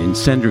doing an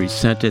incendiary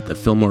set at the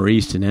Fillmore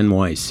East in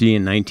NYC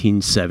in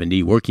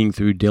 1970, working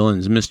through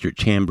Dylan's Mr.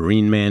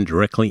 Tambourine Man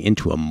directly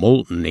into a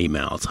molten 8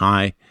 miles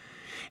high.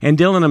 And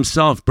Dylan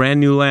himself,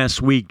 brand new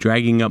last week,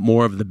 dragging up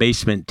more of the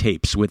basement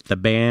tapes with the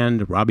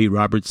band, Robbie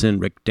Robertson,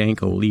 Rick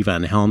Danko,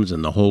 Levon Helms,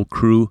 and the whole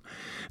crew.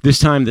 This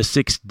time the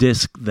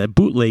 6-disc, the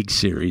Bootleg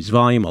Series,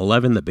 Volume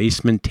 11, The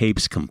Basement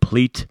Tapes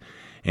complete,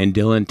 and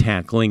Dylan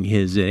tackling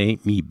his It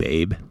Ain't Me,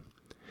 Babe.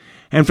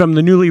 And from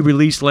the newly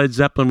released Led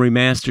Zeppelin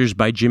remasters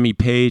by Jimmy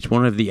Page,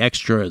 one of the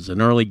extras,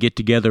 an early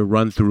get-together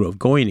run-through of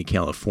Going to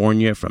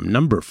California from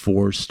number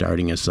 4,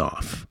 starting us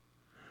off.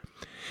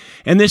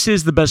 And this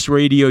is The Best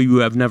Radio You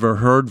Have Never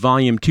Heard,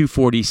 Volume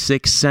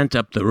 246, Sent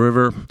Up the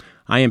River.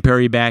 I am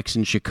Perry Bax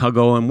in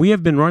Chicago, and we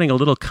have been running a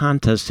little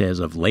contest as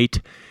of late,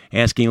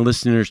 asking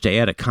listeners to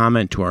add a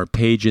comment to our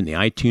page in the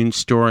iTunes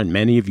Store, and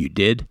many of you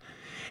did.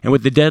 And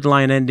with the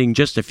deadline ending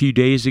just a few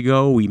days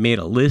ago, we made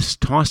a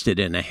list, tossed it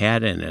in a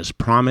hat, and as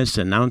promised,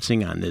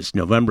 announcing on this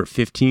November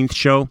 15th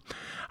show,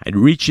 I'd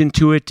reach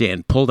into it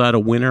and pulled out a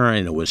winner,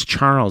 and it was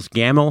Charles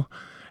Gamble,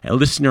 a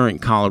listener in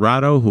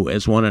Colorado who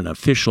has won an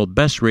official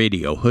Best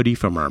Radio hoodie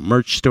from our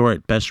merch store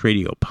at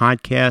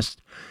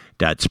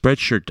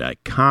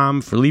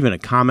bestradiopodcast.spreadshirt.com for leaving a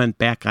comment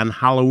back on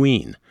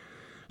Halloween.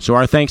 So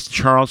our thanks to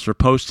Charles for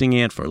posting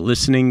and for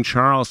listening.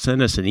 Charles,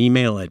 sent us an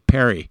email at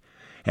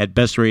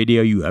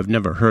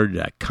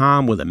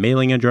perry@bestradioyouhaveneverheard.com with a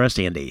mailing address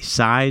and a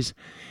size,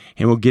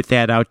 and we'll get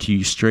that out to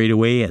you straight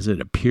away, as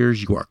it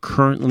appears you are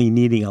currently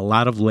needing a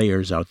lot of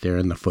layers out there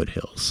in the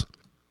foothills.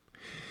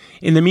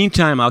 In the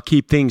meantime, I'll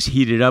keep things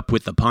heated up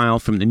with the pile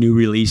from the new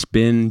release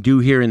bin. Due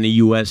here in the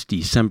U.S.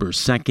 December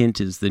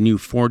 2nd is the new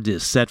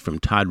 4-disc set from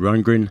Todd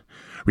Rundgren,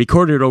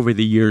 recorded over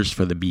the years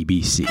for the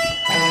BBC.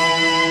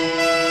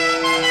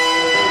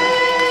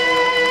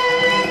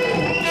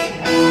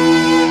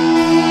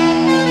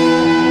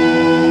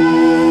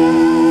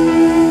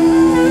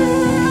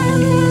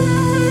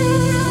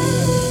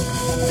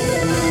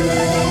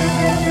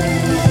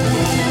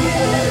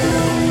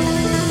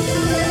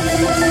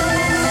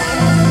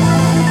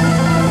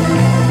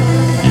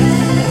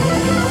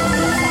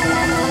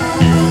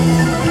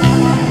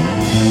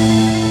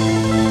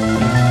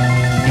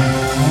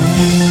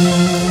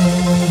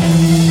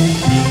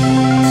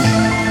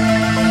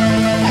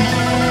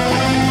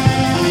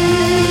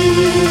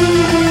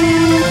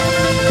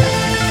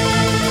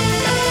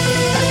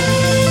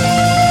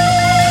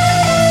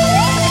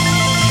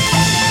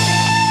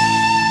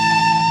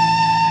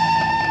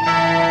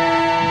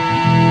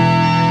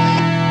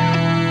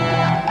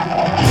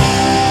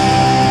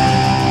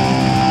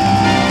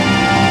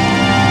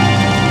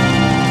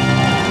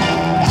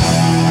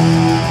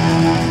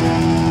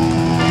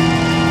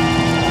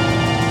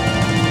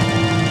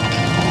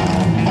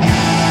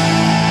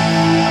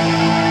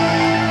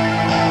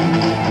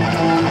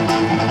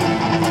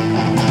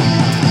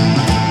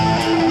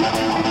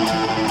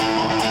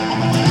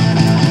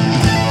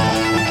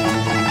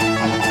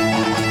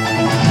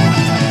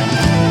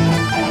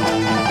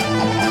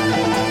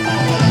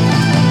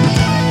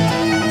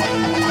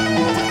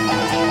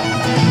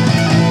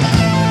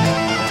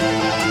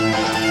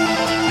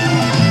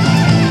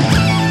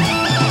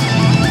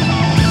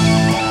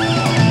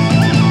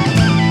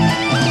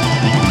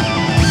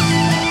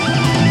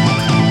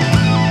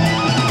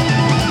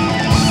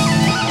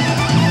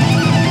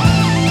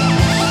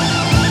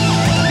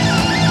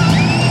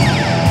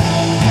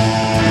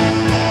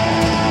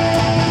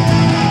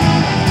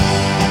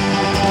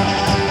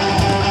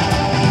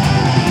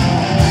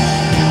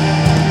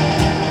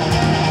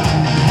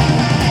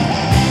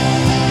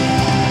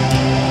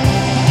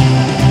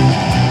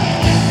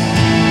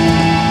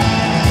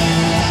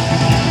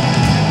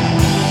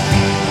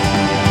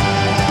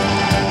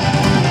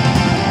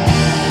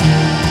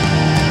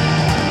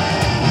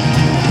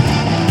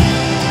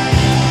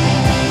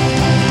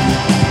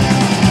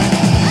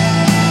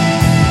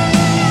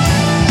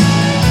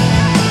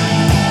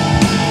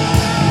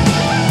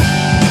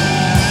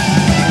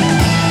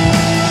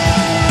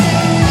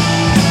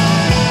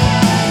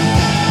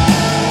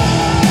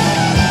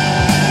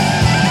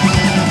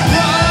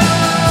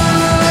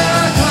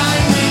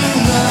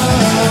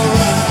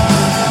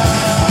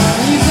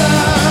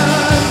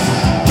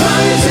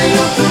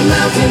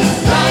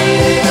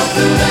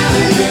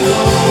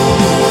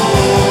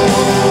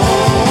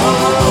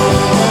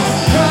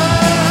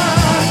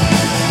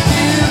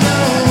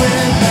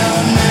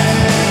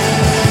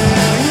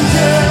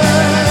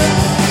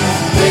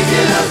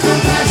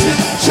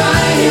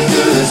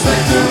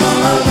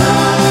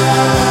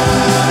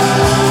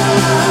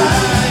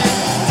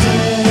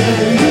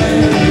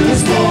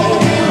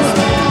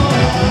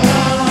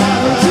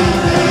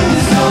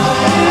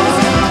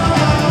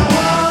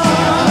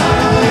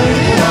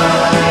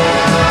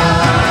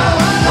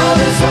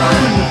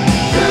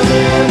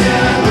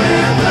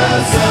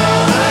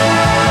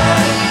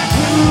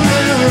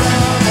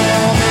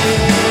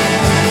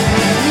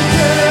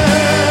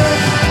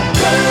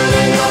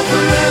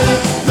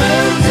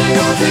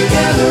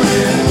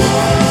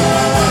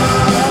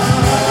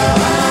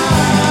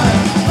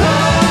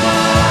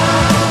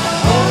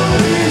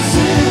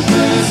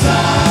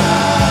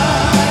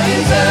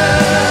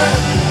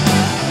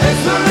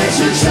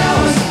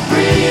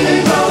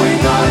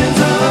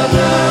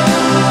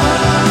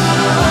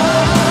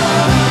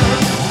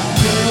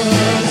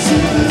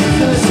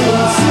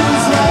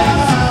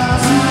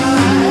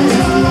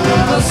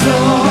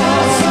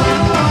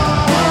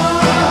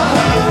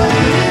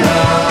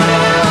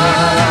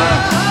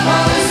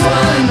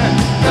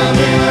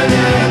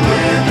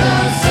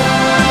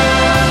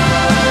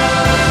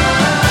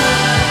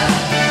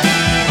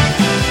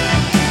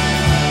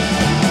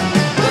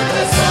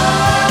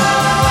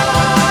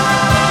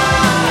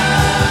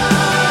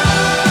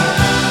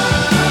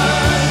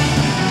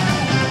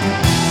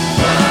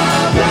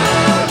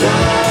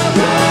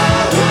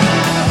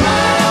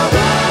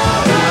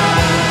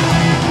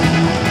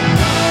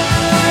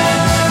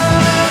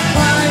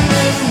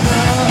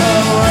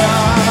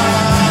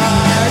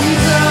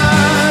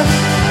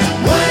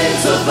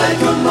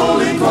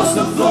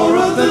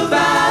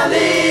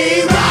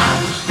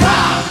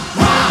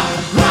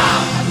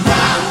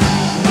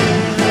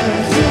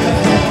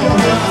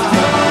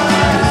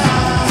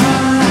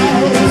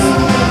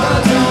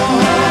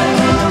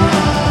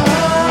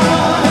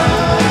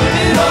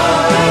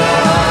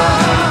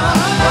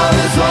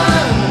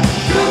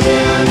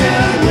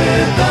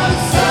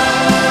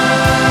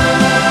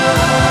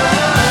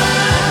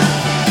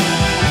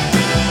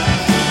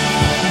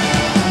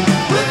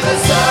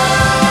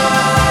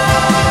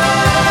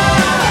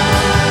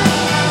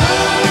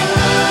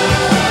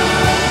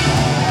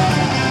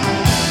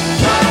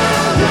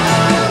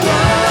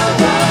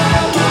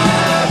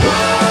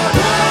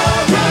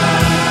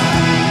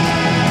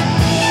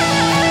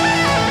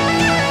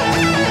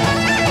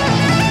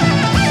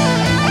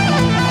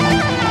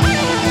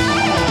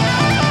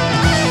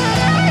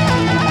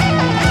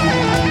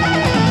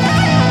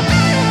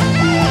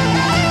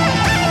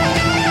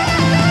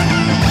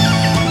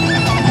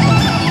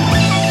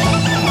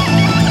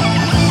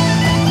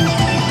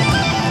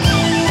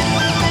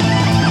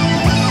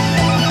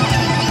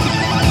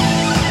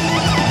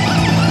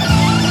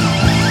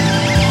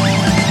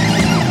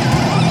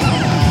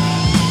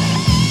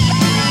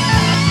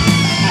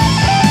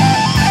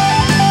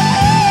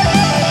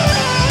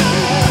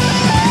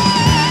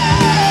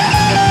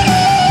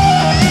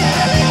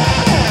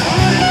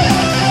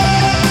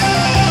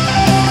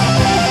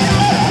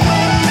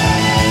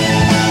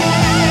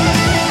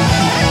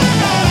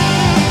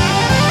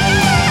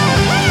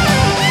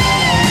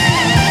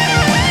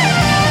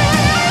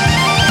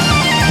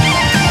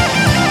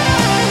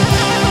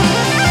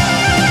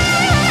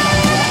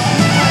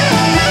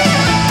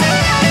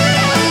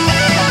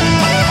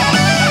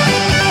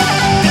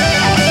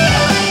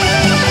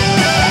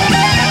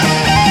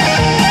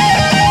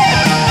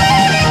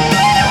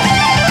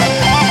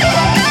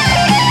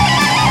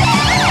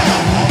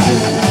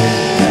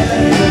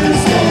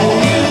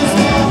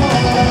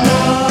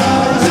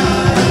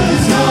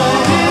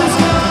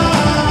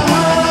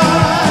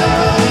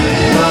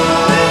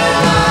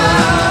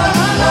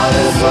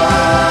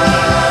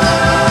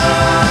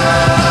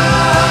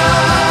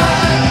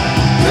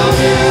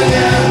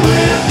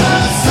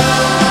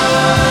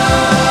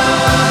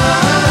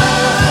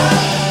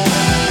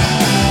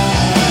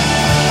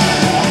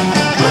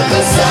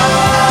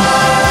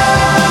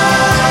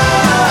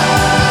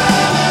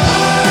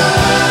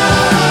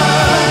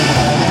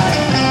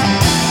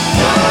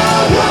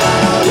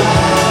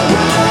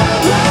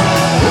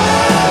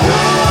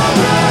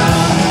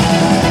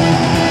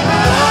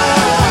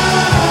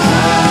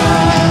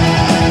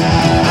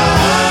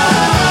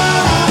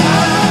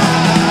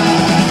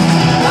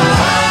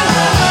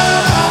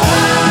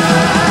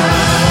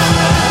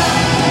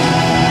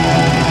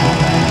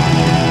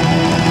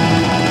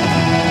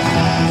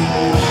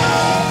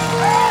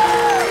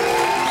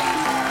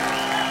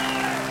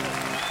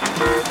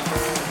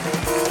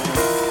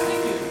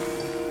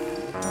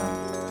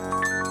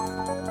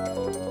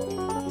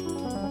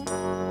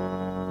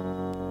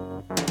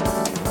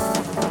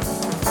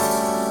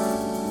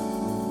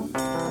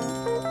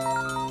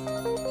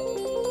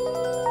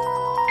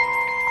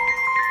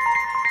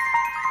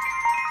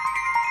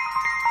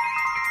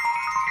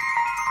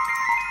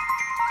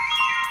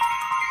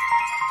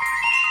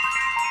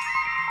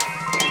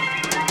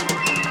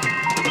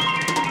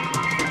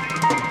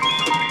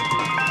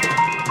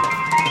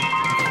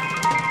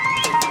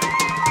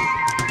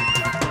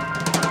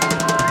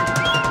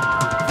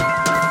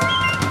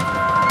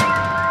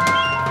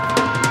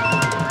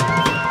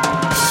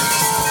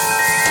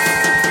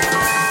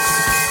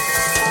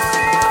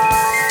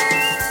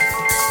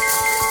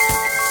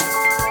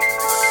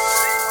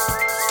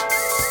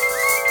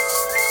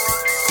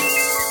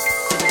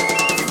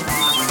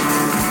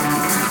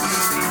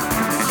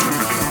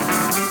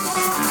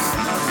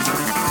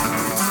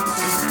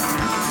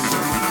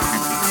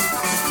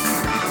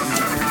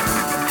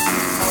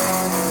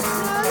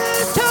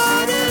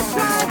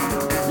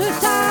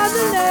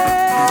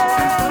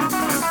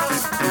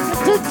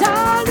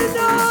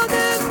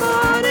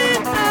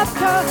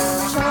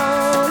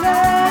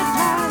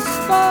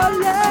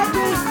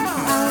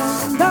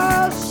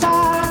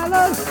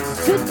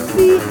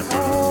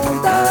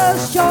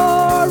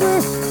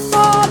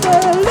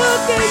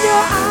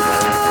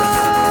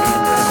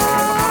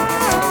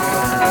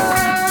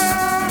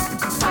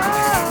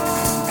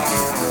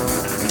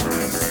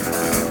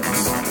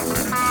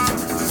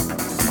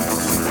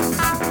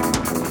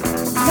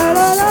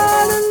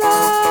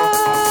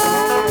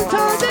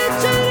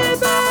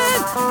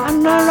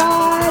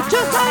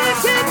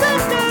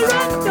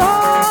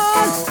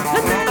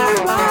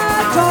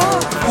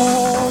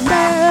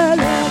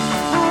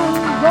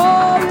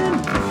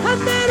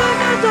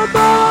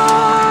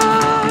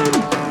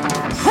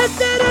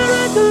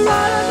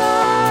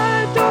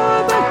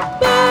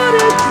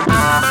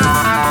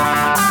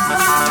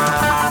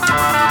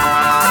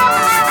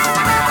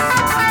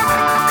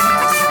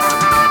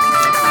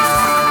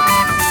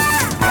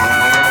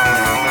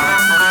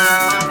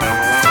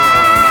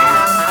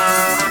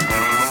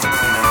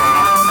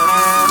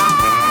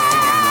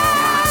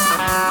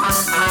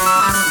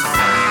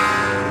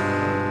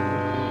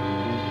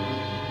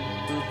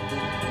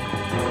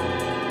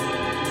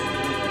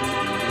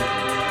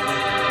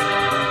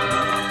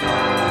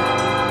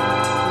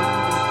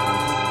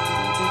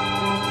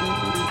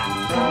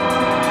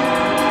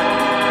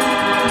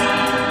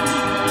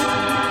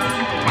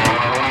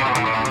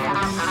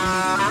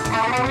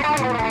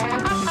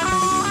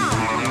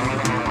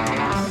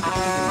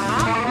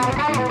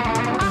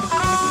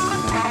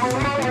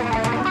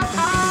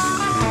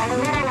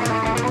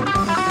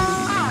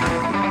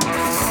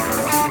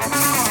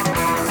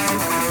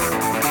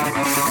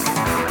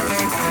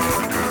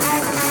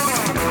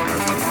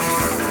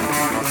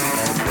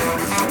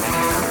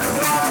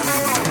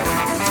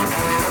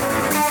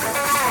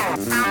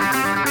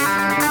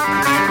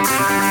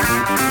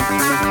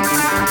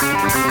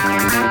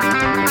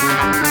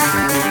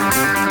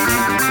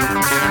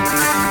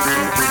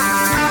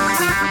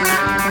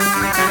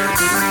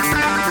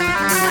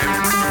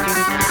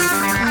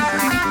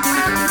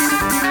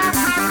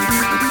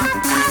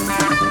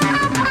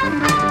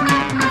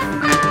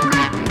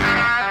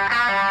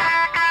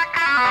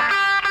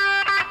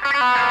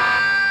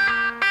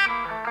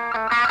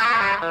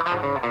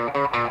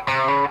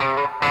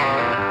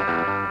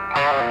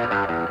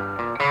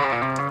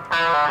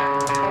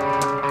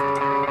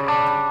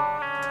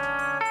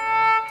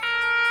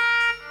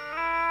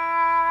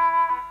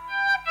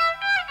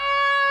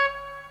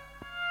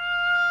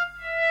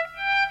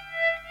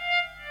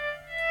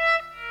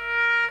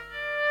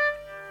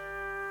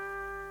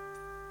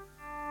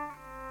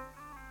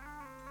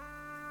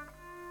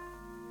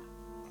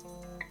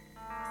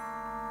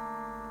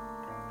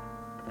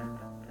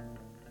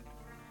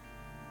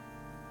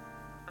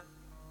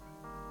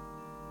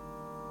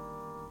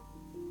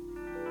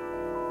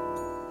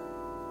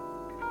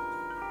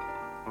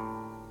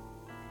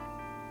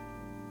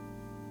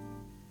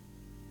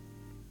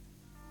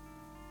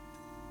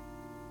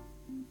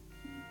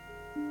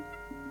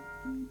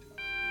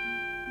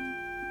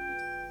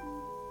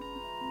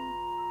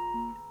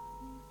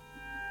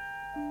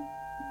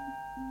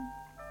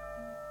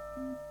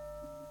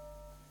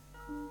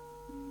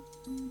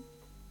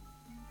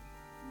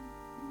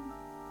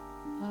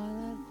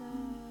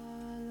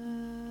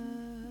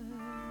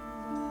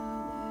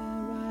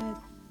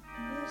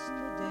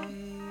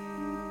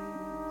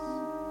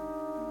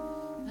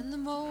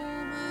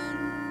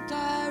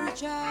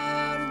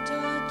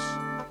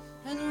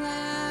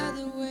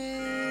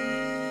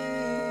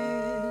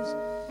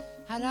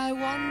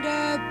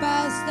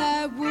 underpass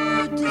that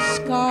would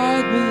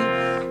discard me.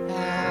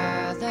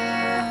 Had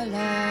the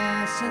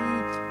lesson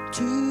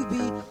to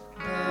be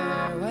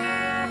there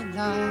when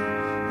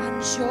and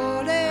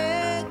surely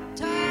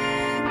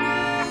time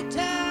would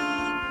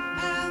tell,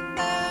 and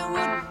there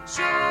would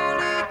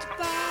surely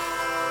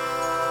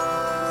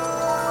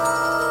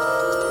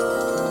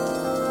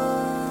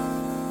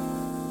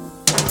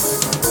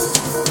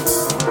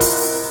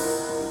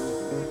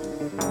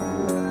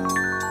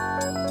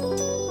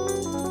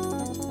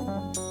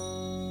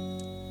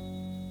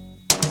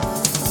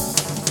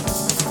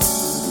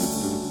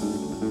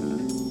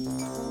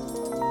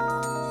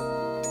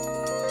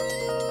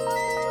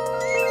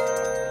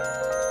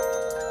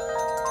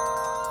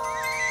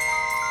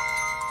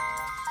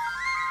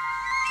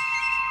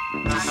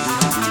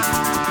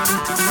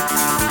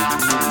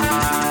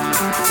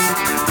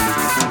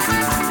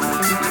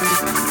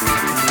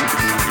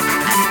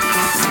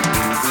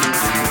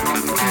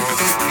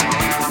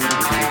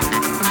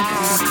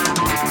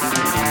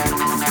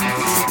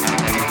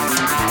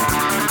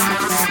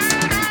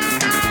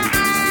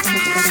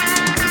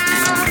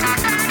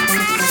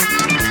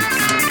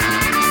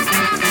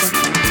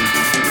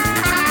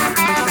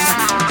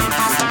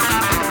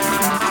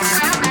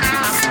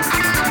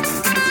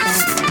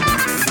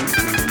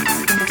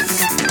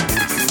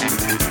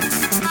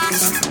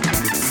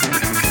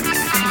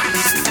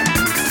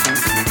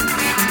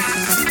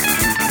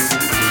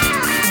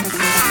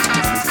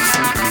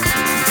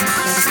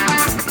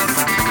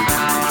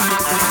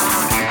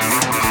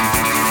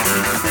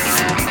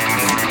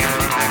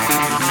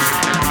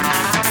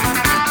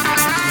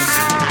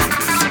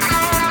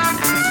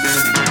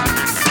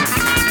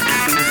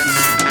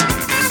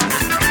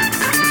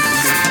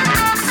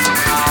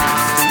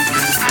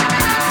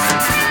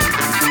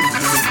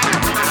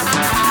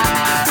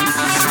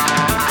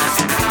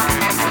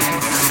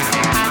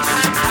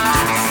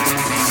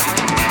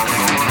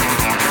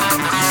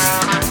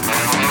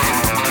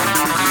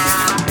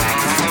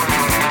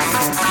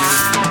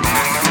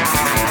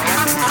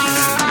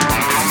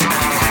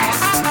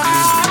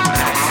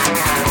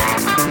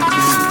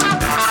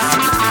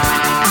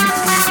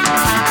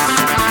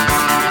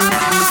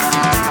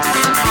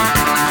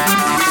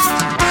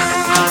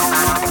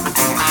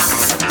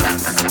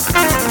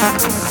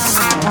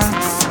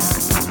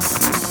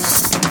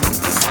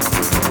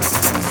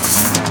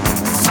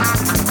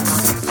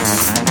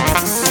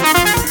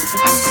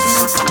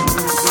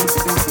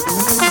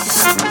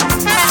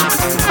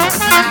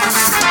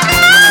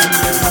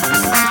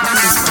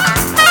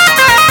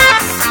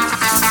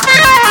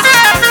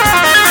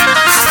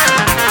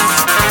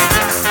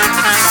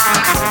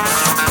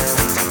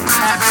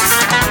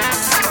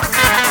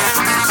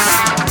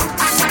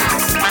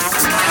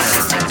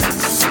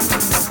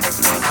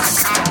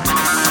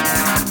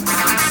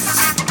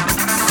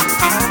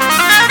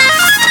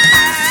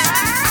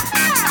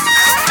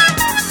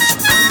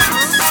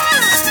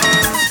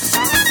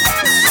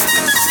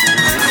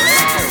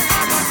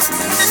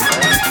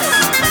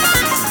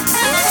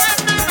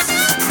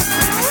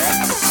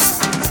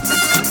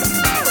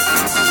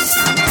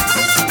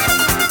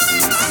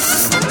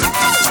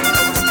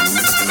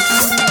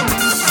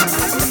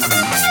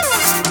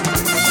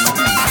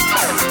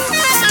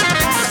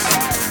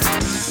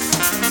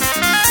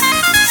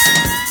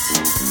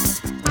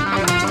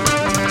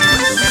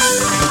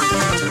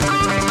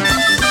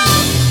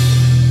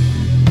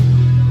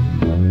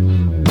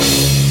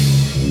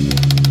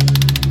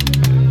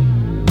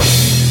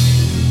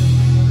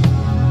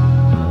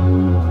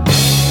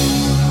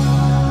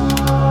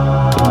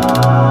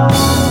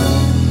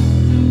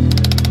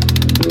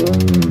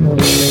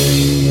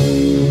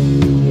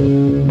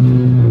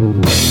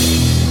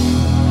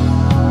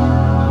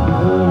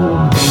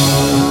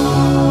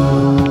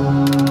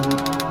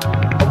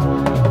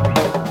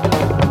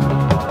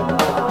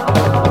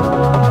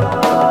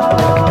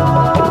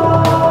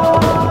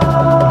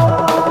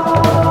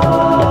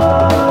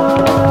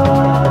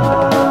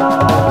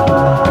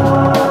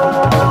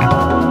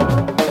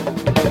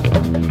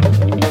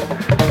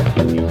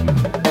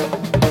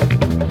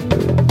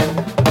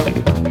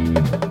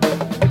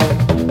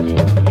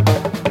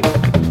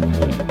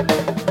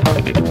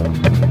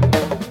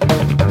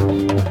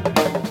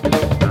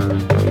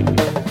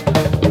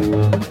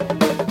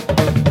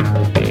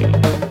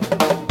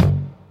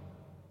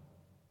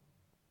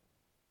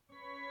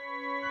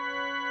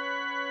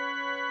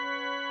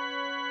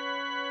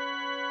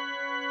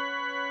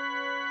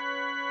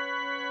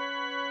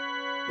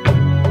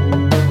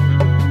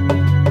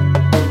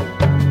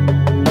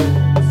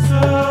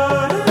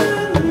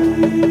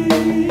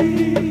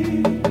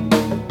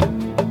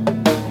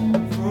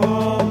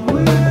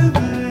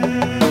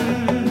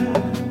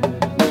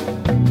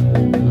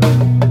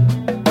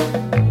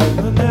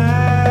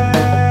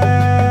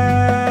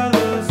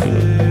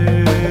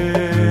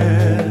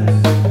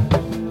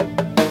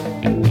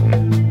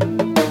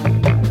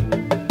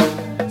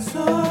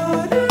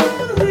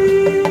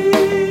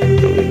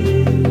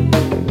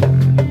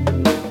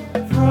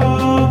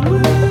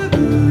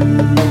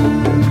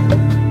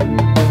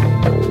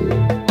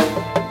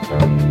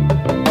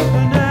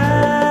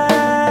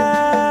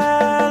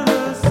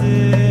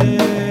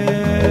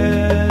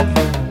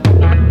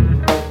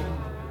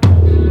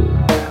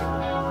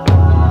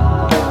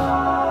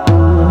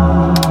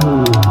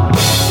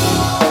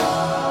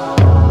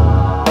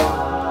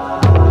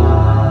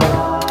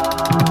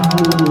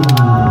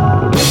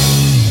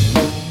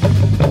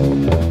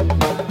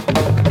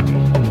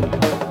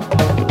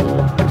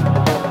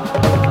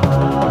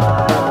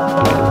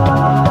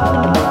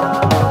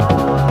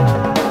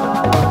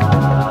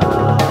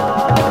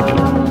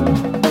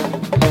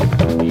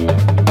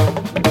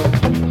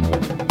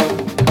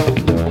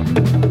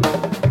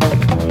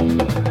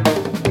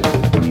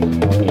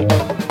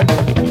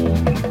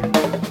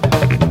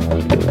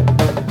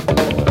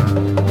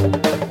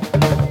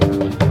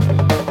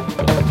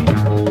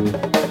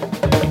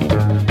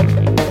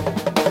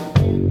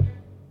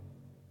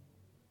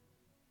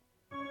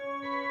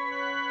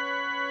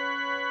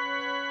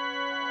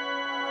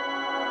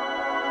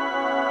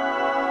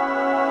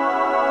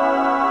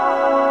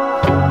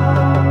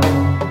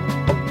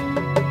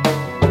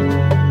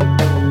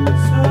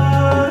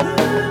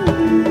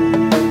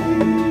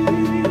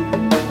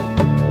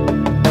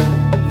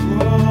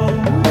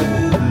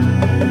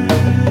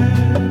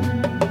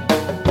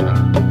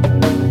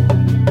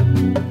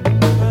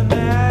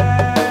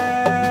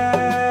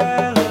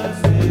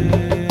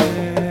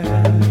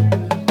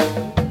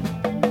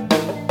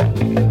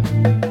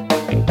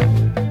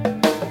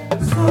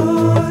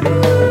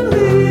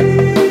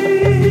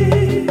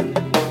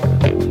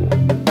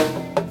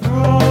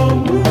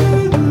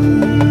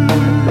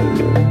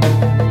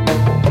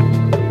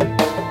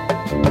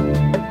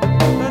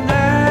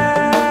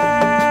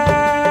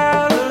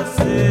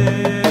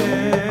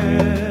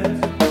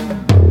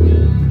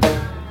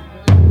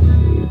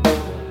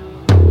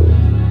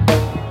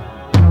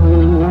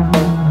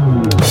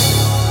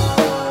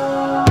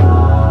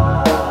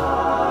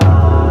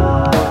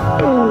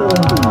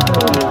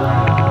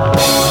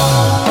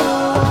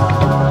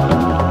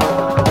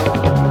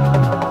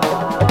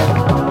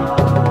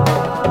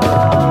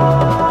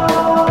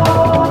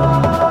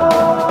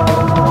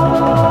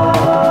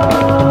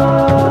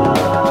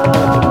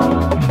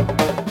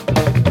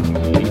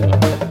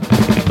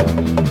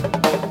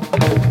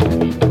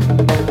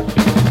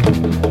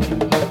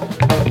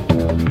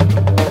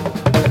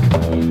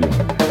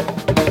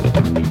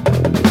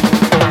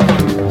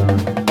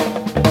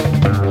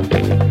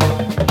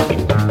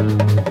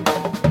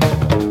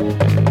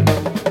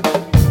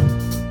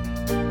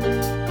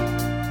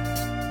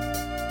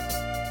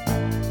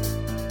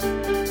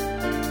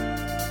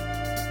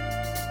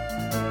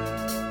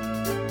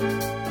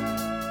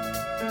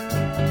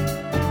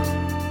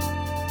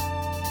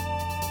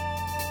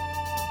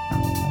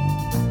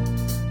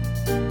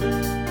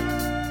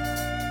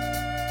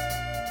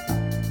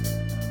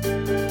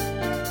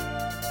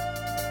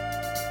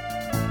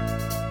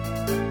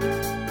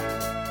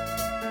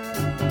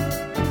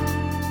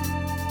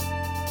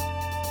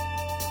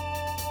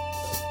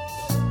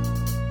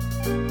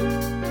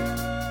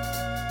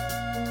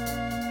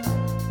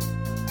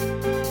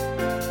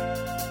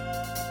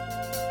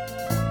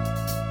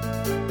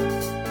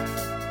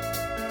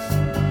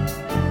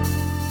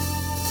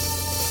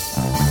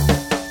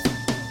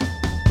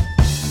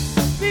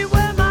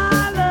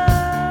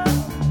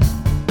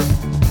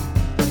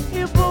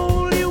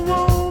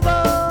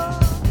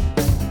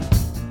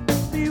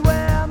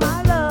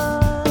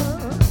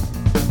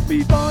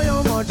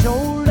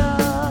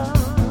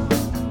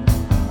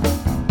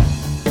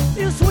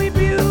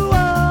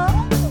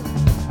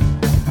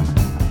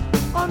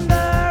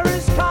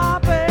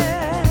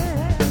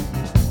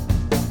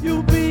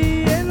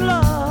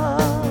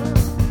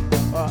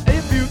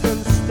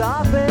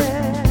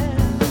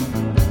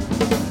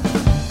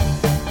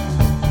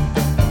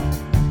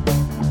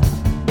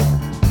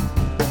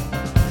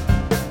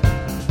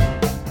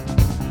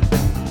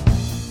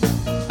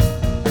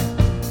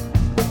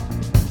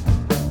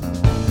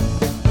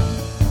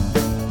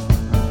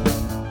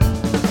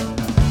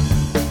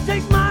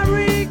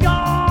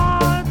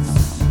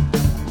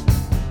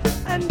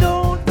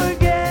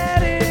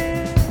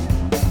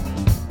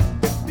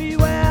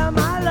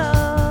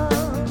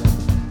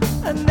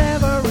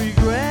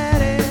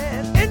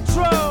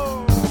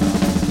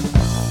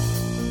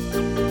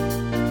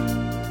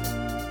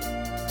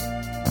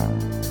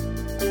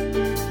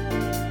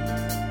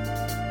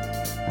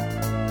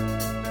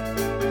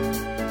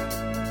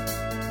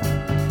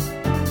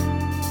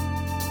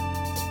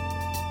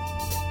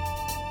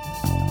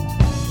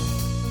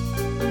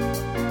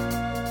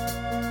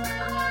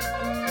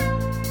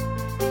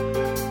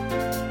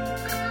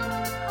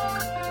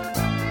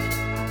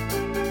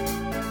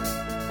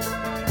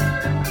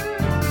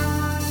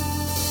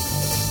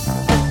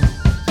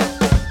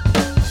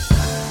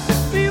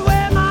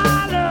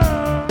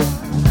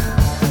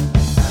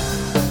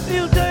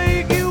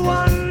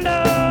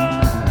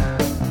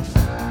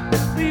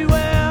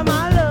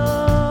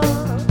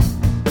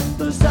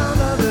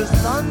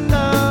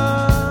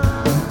wonder.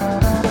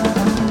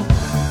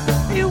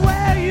 You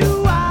wear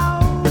you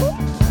out,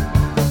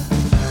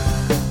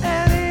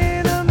 and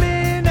in a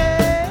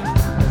minute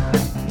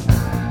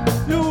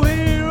you'll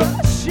hear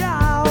a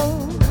shout,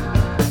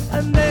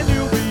 and then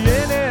you'll be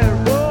in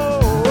it.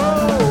 Whoa,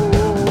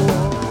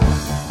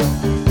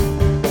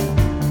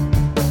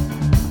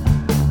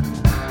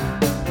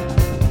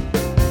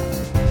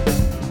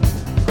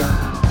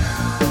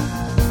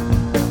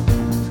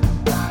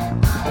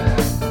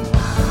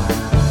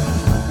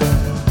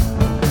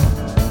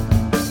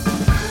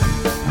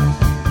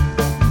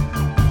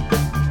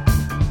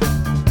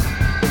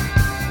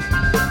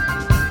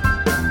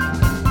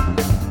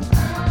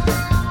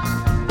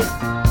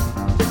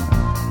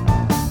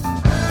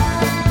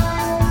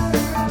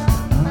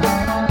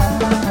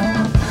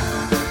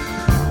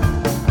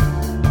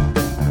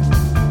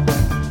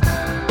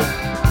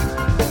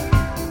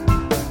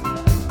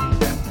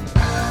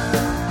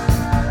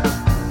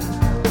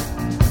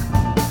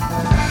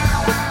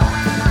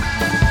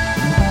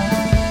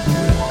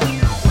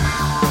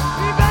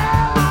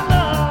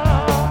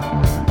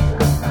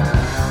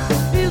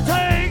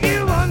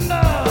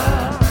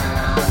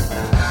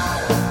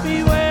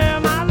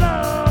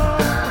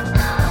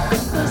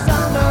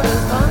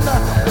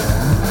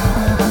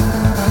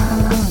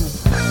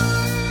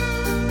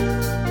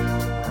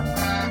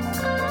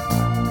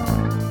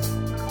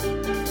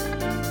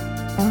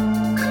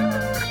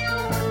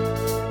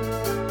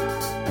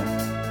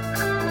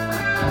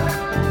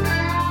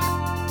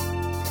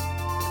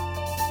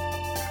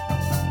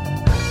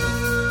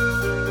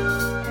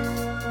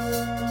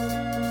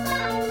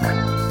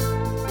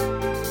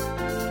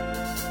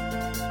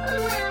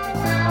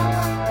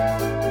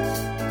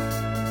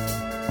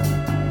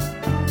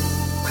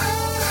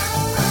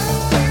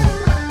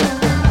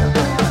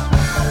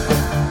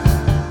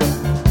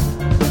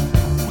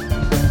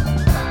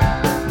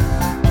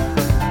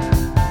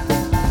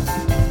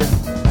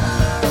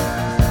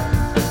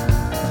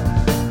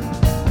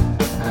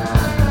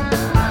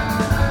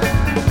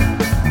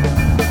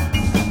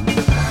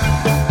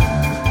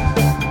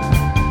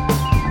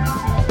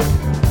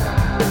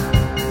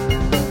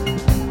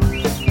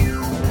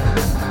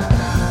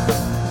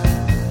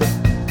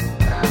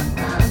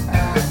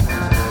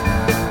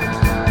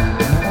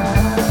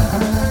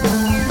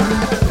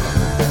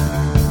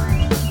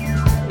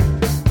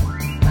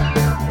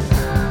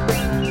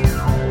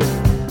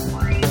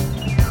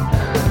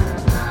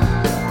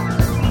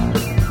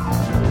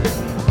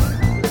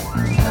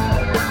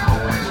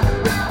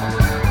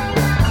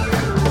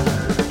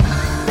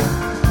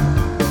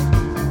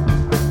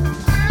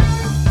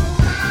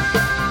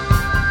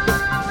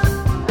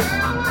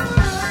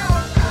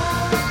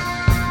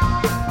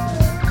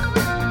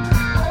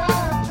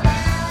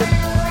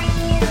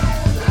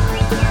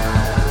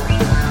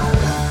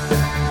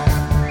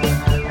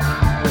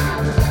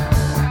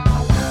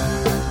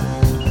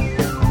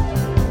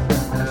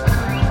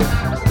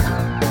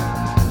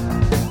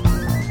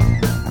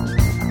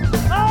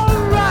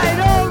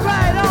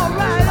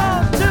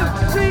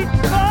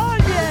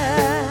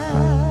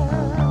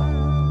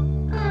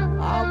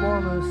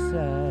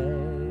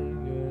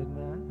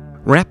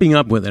 Wrapping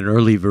up with an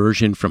early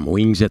version from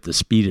Wings at the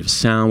Speed of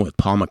Sound, with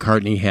Paul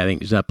McCartney having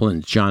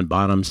Zeppelin's John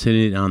Bonham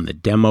sitting on the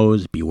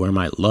demos Beware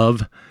My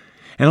Love,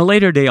 and a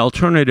later day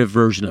alternative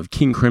version of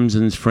King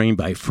Crimson's Frame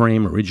by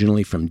Frame,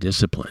 originally from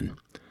Discipline.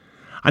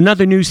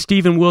 Another new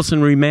Steven Wilson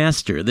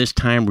remaster, this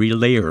time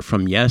Relayer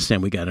from Yes,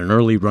 and we got an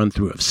early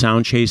run-through of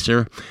Sound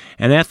Chaser.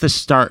 And at the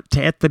start,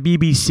 at the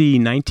BBC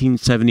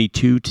 1972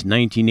 to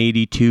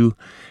 1982,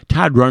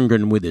 Todd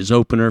Rundgren with his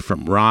opener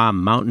from Ra,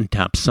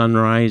 Mountaintop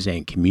Sunrise,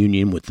 and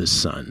Communion with the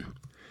Sun.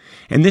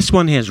 And this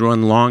one has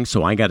run long,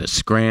 so I got to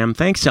scram.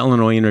 Thanks to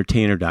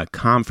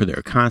IllinoisEntertainer.com for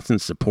their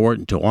constant support,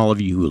 and to all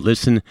of you who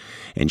listen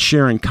and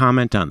share and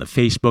comment on the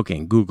Facebook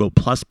and Google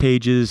Plus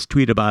pages,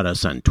 tweet about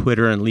us on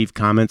Twitter, and leave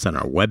comments on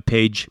our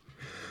webpage.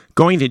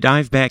 Going to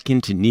dive back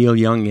into Neil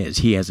Young, as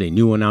he has a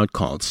new one out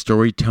called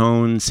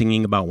Storytone,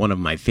 singing about one of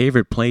my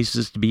favorite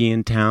places to be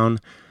in town,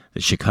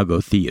 the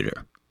Chicago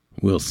Theater.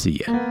 We'll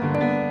see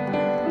ya.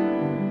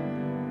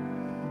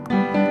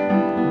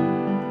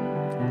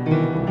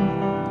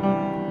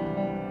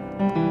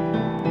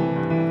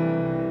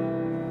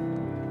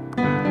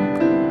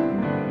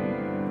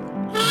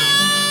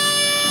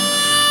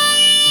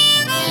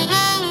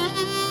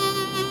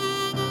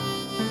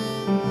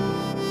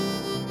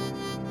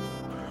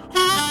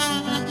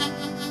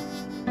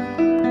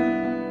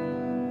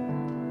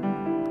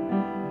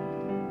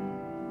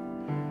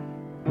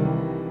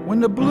 When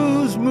the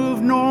blues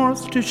moved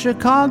north to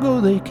Chicago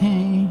they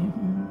came,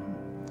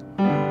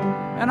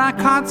 and I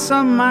caught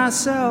some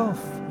myself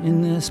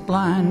in this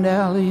blind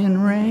alley in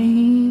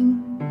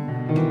rain,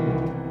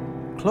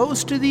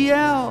 close to the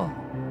L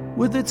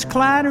with its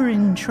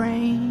clattering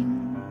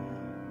train,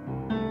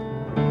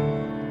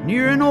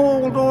 near an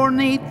old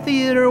ornate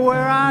theater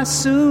where I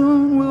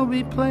soon will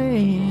be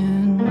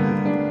playing.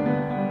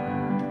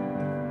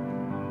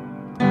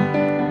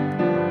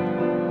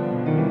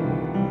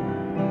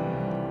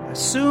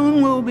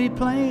 Soon we'll be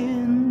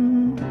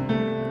playing.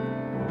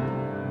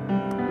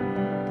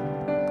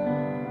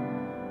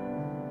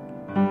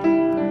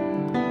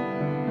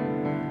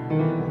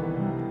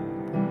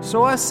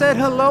 So I said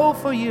hello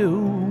for you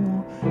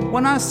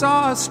when I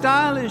saw a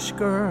stylish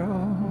girl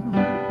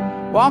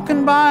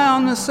walking by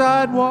on the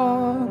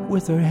sidewalk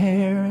with her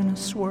hair in a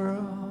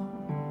swirl.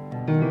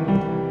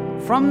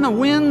 From the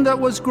wind that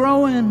was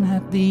growing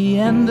at the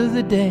end of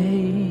the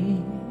day.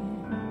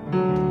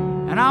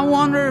 And I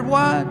wondered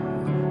what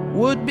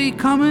would be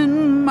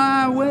coming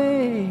my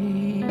way.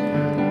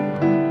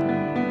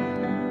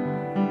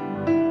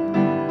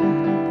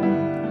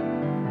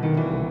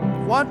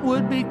 What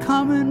would be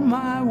coming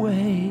my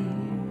way?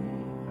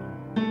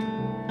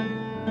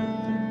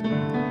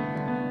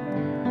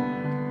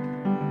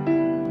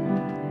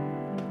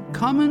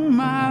 Coming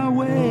my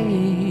way.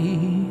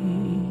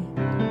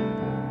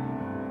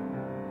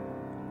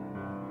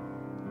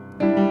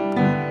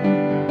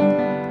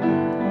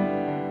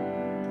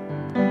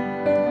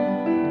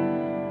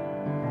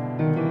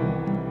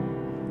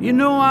 You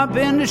know, I've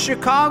been to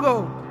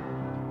Chicago.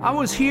 I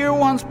was here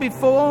once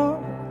before.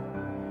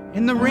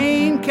 And the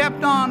rain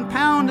kept on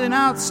pounding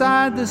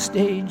outside the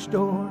stage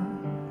door.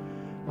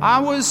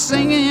 I was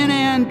singing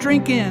and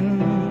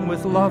drinking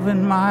with love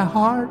in my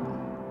heart.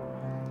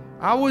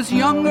 I was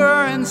younger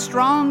and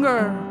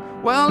stronger.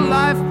 Well,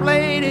 life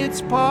played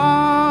its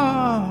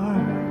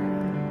part.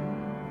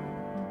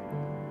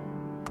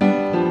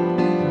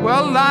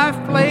 Well, life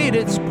played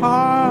its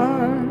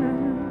part.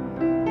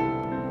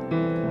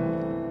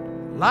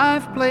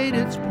 Life played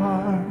its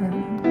part.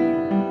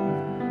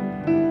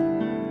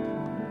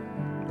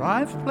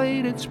 Life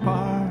played its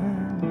part.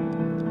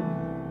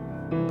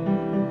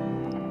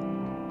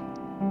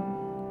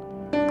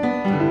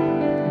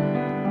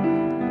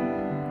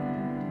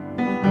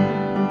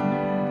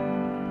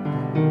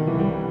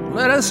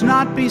 Let us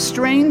not be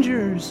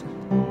strangers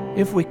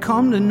if we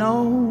come to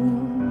know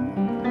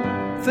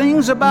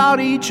things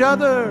about each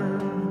other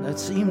that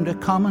seem to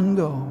come and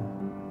go.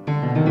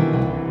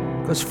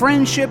 'Cause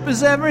friendship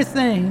is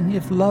everything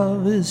if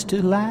love is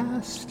to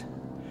last.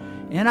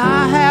 And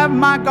I have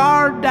my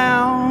guard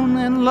down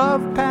and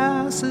love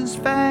passes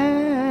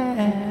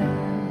fast.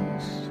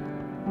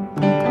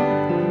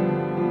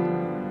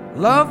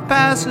 Love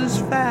passes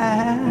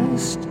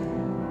fast.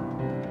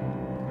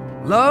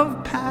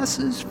 Love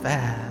passes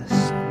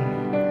fast.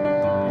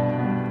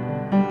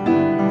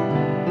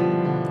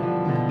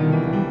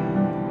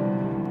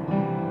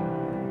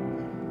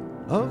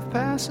 Love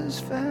passes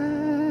fast.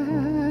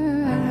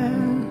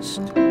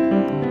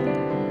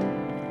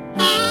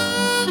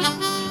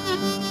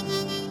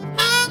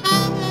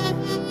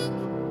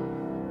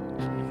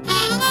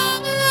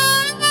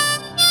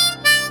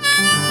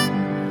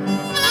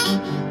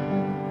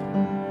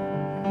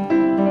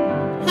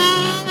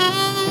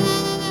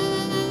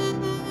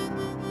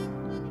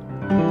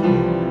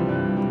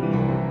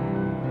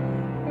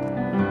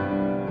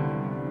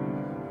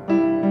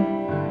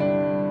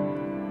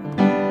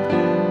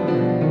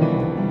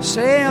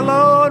 Say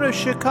hello to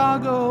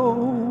Chicago.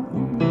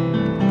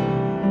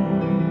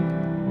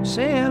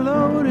 Say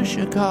hello to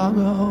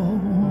Chicago.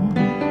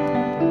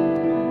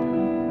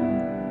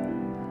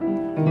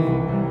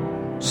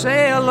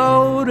 Say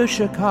hello to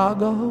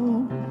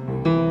Chicago.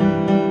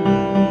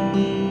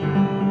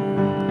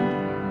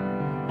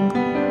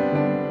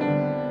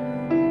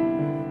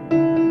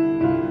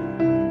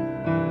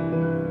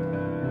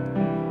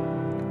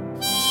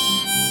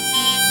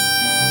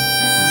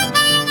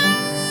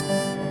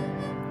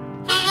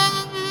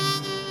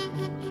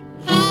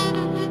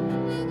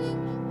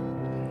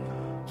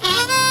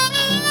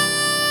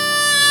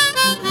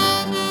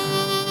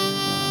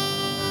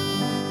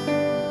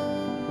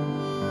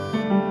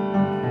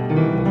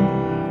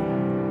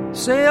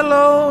 Say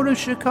hello to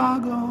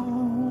Chicago.